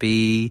think it'll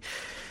be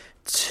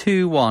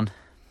 2-1.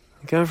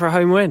 Going for a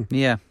home win?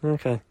 Yeah.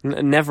 Okay.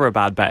 Never a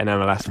bad bet in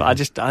MLS,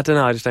 but I don't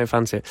know, I just don't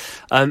fancy it.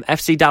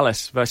 FC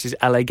Dallas versus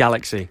LA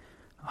Galaxy.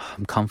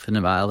 I'm confident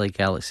about LA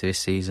Galaxy this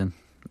season.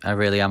 I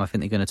really am. I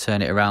think they're going to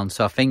turn it around.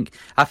 So I think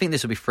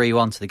this will be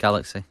 3-1 to the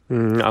Galaxy.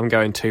 I'm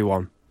going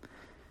 2-1.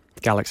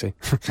 Galaxy.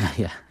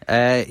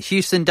 Yeah.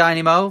 Houston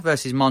Dynamo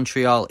versus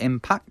Montreal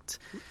Impact.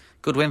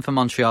 Good win for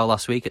Montreal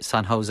last week at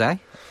San Jose.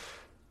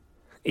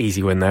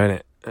 Easy win though, isn't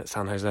it? At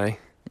San Jose.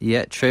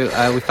 Yeah, true.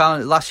 We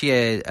found last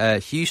year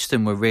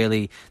Houston were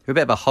a bit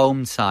of a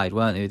home side,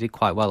 weren't they? They did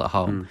quite well at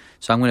home.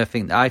 So I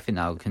think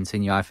that will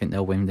continue. I think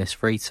they'll win this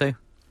 3-2.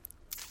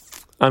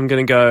 I'm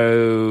going to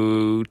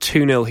go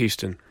 2-0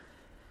 Houston.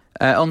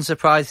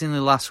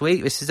 Unsurprisingly, last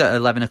week, this is at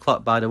 11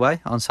 o'clock, by the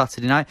way, on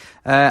Saturday night,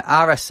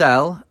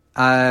 RSL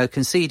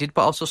conceded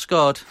but also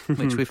scored,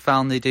 which we've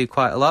found they do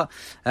quite a lot.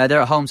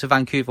 They're at home to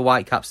Vancouver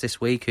Whitecaps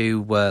this week,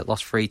 who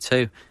lost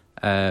 3-2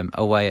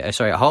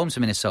 at home to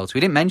Minnesota.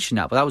 We didn't mention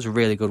that, but that was a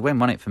really good win,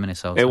 wasn't it, for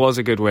Minnesota? It was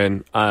a good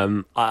win.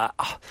 I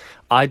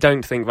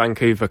don't think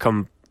Vancouver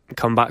come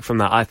back from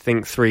that. I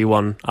think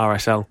 3-1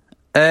 RSL.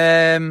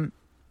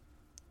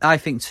 I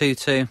think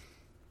 2-2.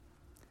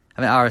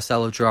 I mean,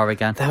 RSL will draw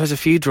again. There was a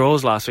few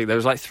draws last week. There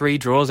was like 3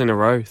 draws in a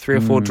row, 3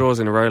 or 4 draws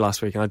in a row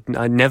last week. And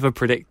I never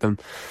predict them.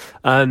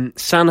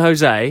 San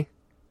Jose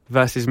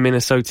versus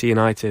Minnesota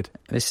United.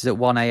 This is at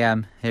 1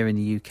 a.m. here in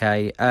the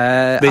UK.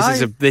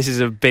 This is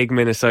a big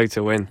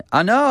Minnesota win.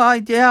 I know. I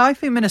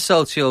think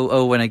Minnesota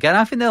will win again.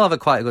 I think they'll have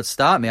quite a good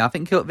start. I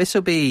think this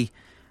will be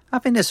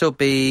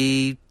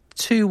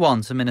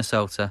 2-1 to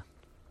Minnesota.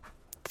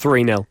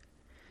 3-0.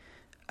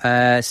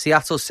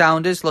 Seattle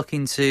Sounders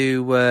looking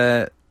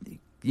to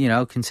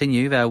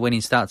continue their winning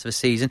start to the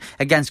season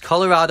against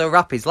Colorado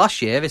Rapids.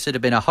 Last year, this would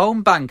have been a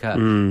home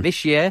banker.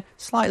 This year,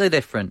 slightly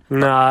different.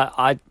 No,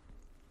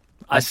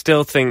 I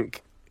still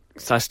think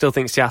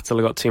Seattle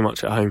have got too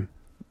much at home.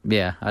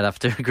 Yeah, I'd have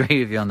to agree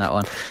with you on that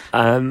one.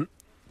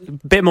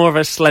 Bit more of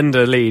a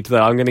slender lead,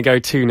 though. I'm going to go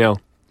 2-0.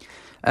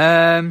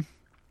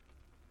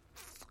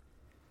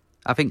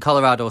 I think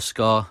Colorado will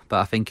score, but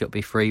I think it'll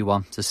be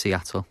 3-1 to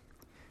Seattle.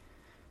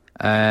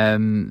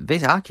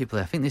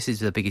 Arguably, I think this is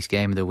the biggest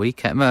game of the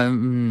week.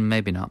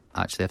 Maybe not,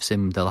 actually. I've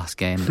seen the last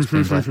game that's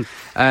been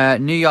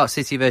played. New York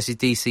City versus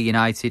DC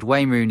United.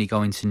 Wayne Rooney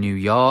going to New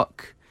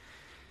York.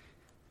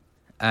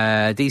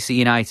 DC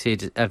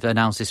United have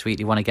announced this week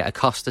they want to get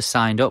Acosta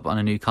signed up on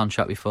a new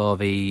contract before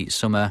the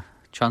summer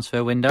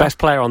transfer window. Best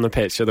player on the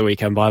pitch at the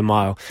weekend by a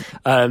mile.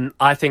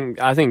 I think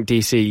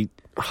DC...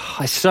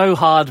 It's so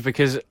hard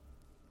because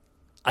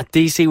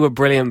DC were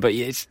brilliant, but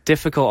it's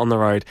difficult on the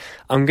road.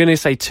 I'm going to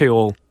say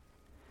 2-2.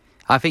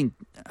 I think...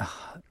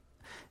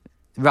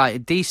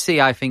 Right,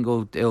 DC, I think,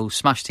 will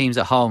smash teams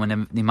at home and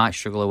then they might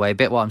struggle away. A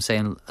bit what I'm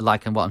saying,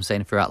 and what I'm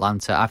saying for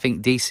Atlanta. I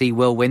think DC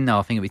will win, though.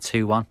 I think it'll be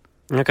 2-1.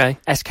 Okay.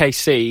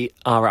 SKC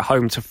are at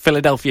home to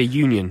Philadelphia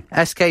Union.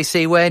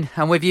 SKC win.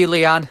 I'm with you,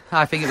 Leanne.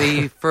 I think it'll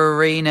be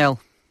 3-0.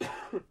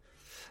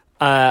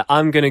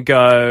 I'm going to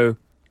go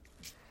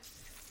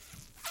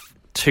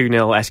 2-0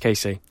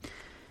 SKC.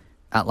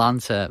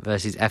 Atlanta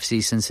versus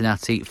FC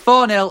Cincinnati.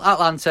 4-0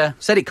 Atlanta.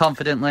 Said it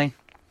confidently.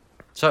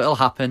 So it'll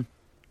happen.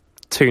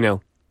 2-0.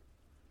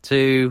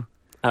 To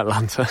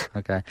Atlanta.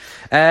 Okay.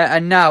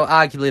 And now,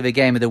 arguably the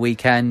game of the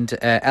weekend,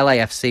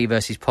 LAFC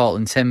versus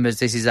Portland Timbers.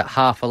 This is at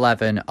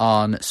 11:30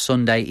 on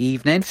Sunday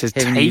evening. This is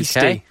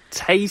tasty.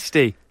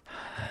 Tasty.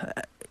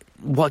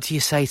 What do you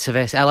say to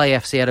this?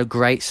 LAFC had a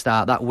great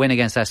start. That win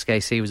against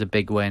SKC was a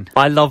big win.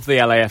 I love the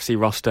LAFC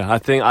roster. I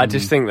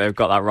just think they've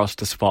got that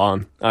roster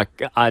spot on.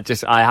 I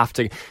have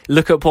to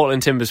look at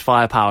Portland Timbers'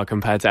 firepower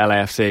compared to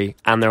LAFC,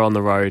 and they're on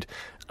the road.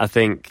 I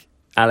think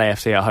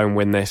LAFC at home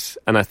win this,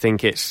 and I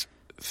think it's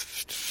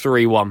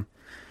 3-1.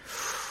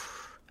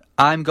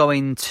 I'm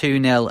going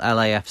 2-0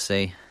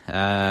 LAFC,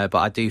 but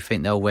I do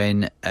think they'll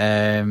win.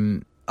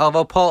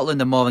 Although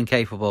Portland are more than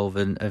capable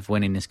of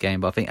winning this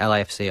game, but I think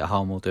LAFC at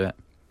home will do it.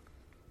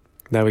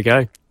 There we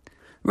go.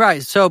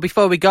 Right, so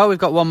before we go, we've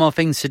got one more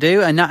thing to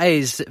do, and that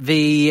is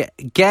the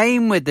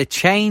game with the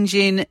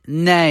changing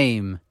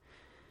name.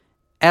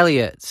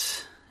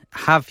 Elliot,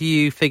 have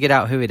you figured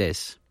out who it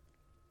is?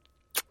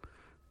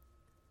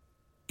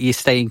 You're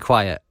staying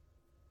quiet.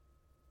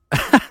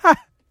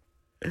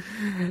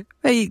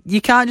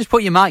 You can't just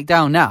put your mic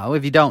down now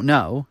if you don't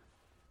know.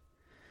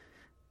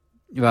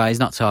 Right, he's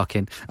not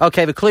talking.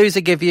 Okay, the clues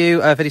I give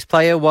you for this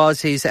player was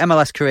his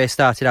MLS career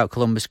started out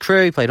Columbus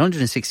Crew. He played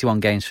 161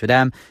 games for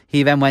them.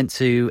 He then went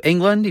to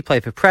England. He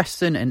played for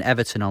Preston and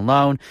Everton on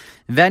loan.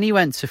 Then he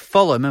went to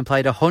Fulham and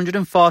played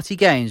 140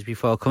 games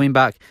before coming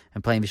back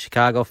and playing for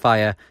Chicago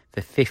Fire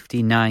for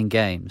 59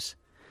 games.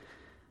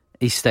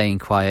 He's staying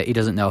quiet. He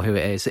doesn't know who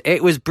it is.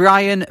 It was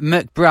Brian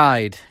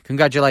McBride.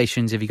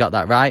 Congratulations if you got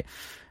that right.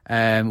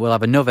 We'll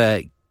have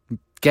another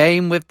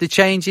game with the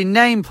changing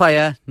name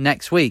player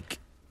next week.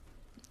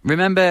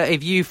 Remember,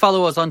 if you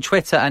follow us on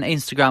Twitter and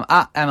Instagram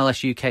at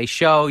MLS UK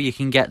Show, you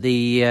can get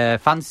the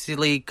Fantasy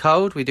League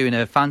code. We're doing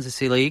a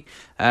Fantasy League.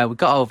 We've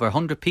got over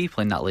 100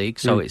 people in that league,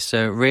 so it's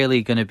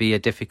really going to be a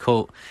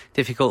difficult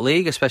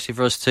league, especially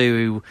for us two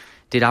who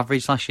did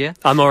average last year.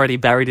 I'm already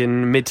buried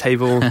in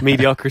mid-table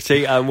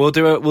mediocrity. We'll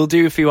do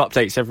a few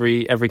updates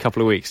every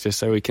couple of weeks just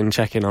so we can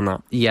check in on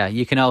that. Yeah,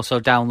 you can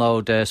also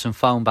download some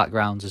phone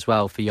backgrounds as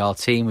well for your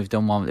team. We've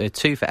done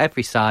two for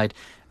every side.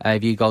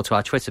 If you go to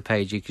our Twitter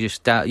page, you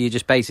just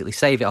basically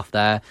save it off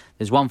there.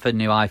 There's one for the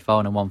new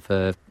iPhone and one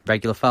for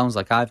regular phones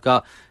like I've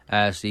got,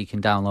 so you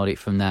can download it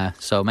from there.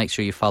 So make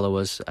sure you follow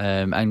us.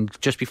 And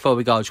just before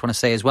we go, I just want to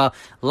say as well,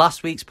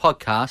 last week's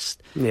podcast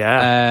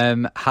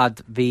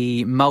had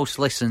the most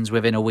listens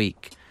within a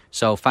week.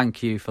 So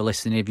thank you for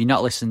listening. If you've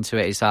not listened to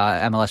it, it's our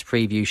MLS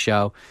preview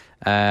show.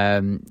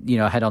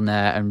 Head on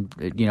there and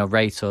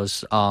rate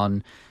us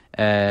on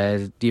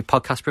your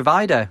podcast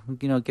provider.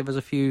 Give us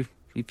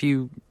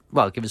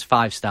give us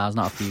 5 stars,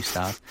 not a few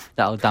stars.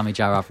 That'll damage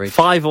our average.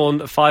 5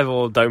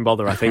 or don't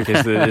bother, I think,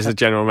 is the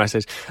general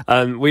message.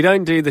 We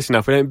don't do this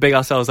enough. We don't big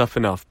ourselves up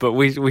enough. But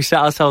we set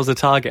ourselves a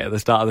target at the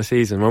start of the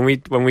season.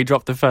 When we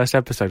dropped the first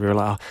episode, we were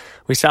like,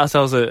 we set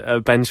ourselves a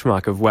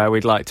benchmark of where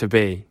we'd like to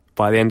be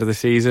by the end of the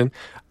season.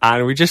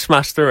 And we just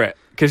smashed through it.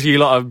 Because you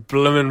lot are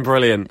bloomin'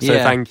 brilliant, so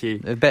thank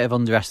you. A bit of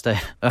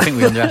underestimate. I think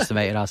we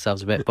underestimated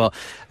ourselves a bit. But,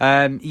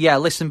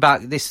 listen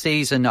back. This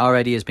season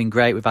already has been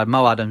great. We've had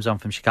Mo Adams on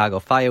from Chicago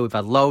Fire. We've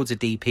had loads of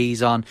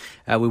DPs on.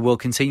 We will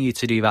continue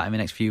to do that in the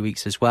next few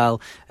weeks as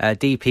well.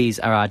 DPs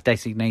are our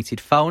designated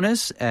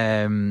phoners.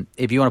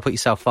 If you want to put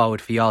yourself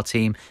forward for your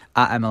team,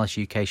 at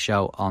MLS UK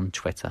Show on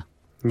Twitter.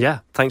 Yeah,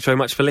 thanks very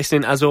much for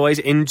listening. As always,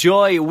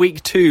 enjoy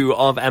week 2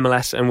 of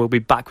MLS, and we'll be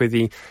back with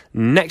you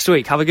next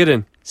week. Have a good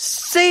one.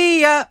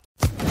 See ya!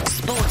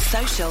 Sports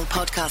Social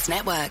Podcast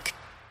Network.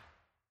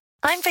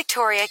 I'm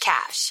Victoria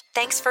Cash.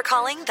 Thanks for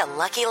calling the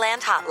Lucky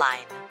Land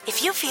Hotline.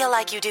 If you feel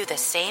like you do the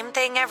same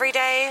thing every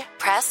day,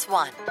 press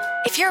 1.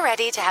 If you're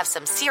ready to have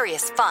some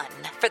serious fun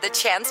for the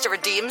chance to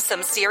redeem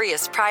some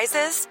serious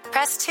prizes,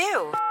 press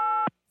 2.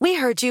 We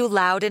heard you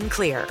loud and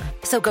clear.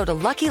 So go to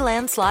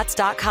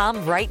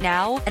LuckyLandSlots.com right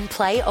now and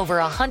play over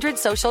 100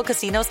 social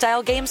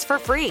casino-style games for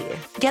free.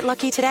 Get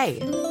lucky today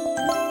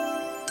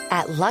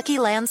at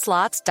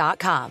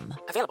LuckyLandSlots.com.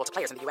 Available to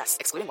players in the U.S.,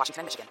 excluding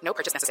Washington and Michigan. No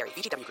purchase necessary.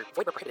 VGW Group.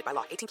 Void where prohibited by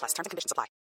law. 18+. Terms and conditions apply.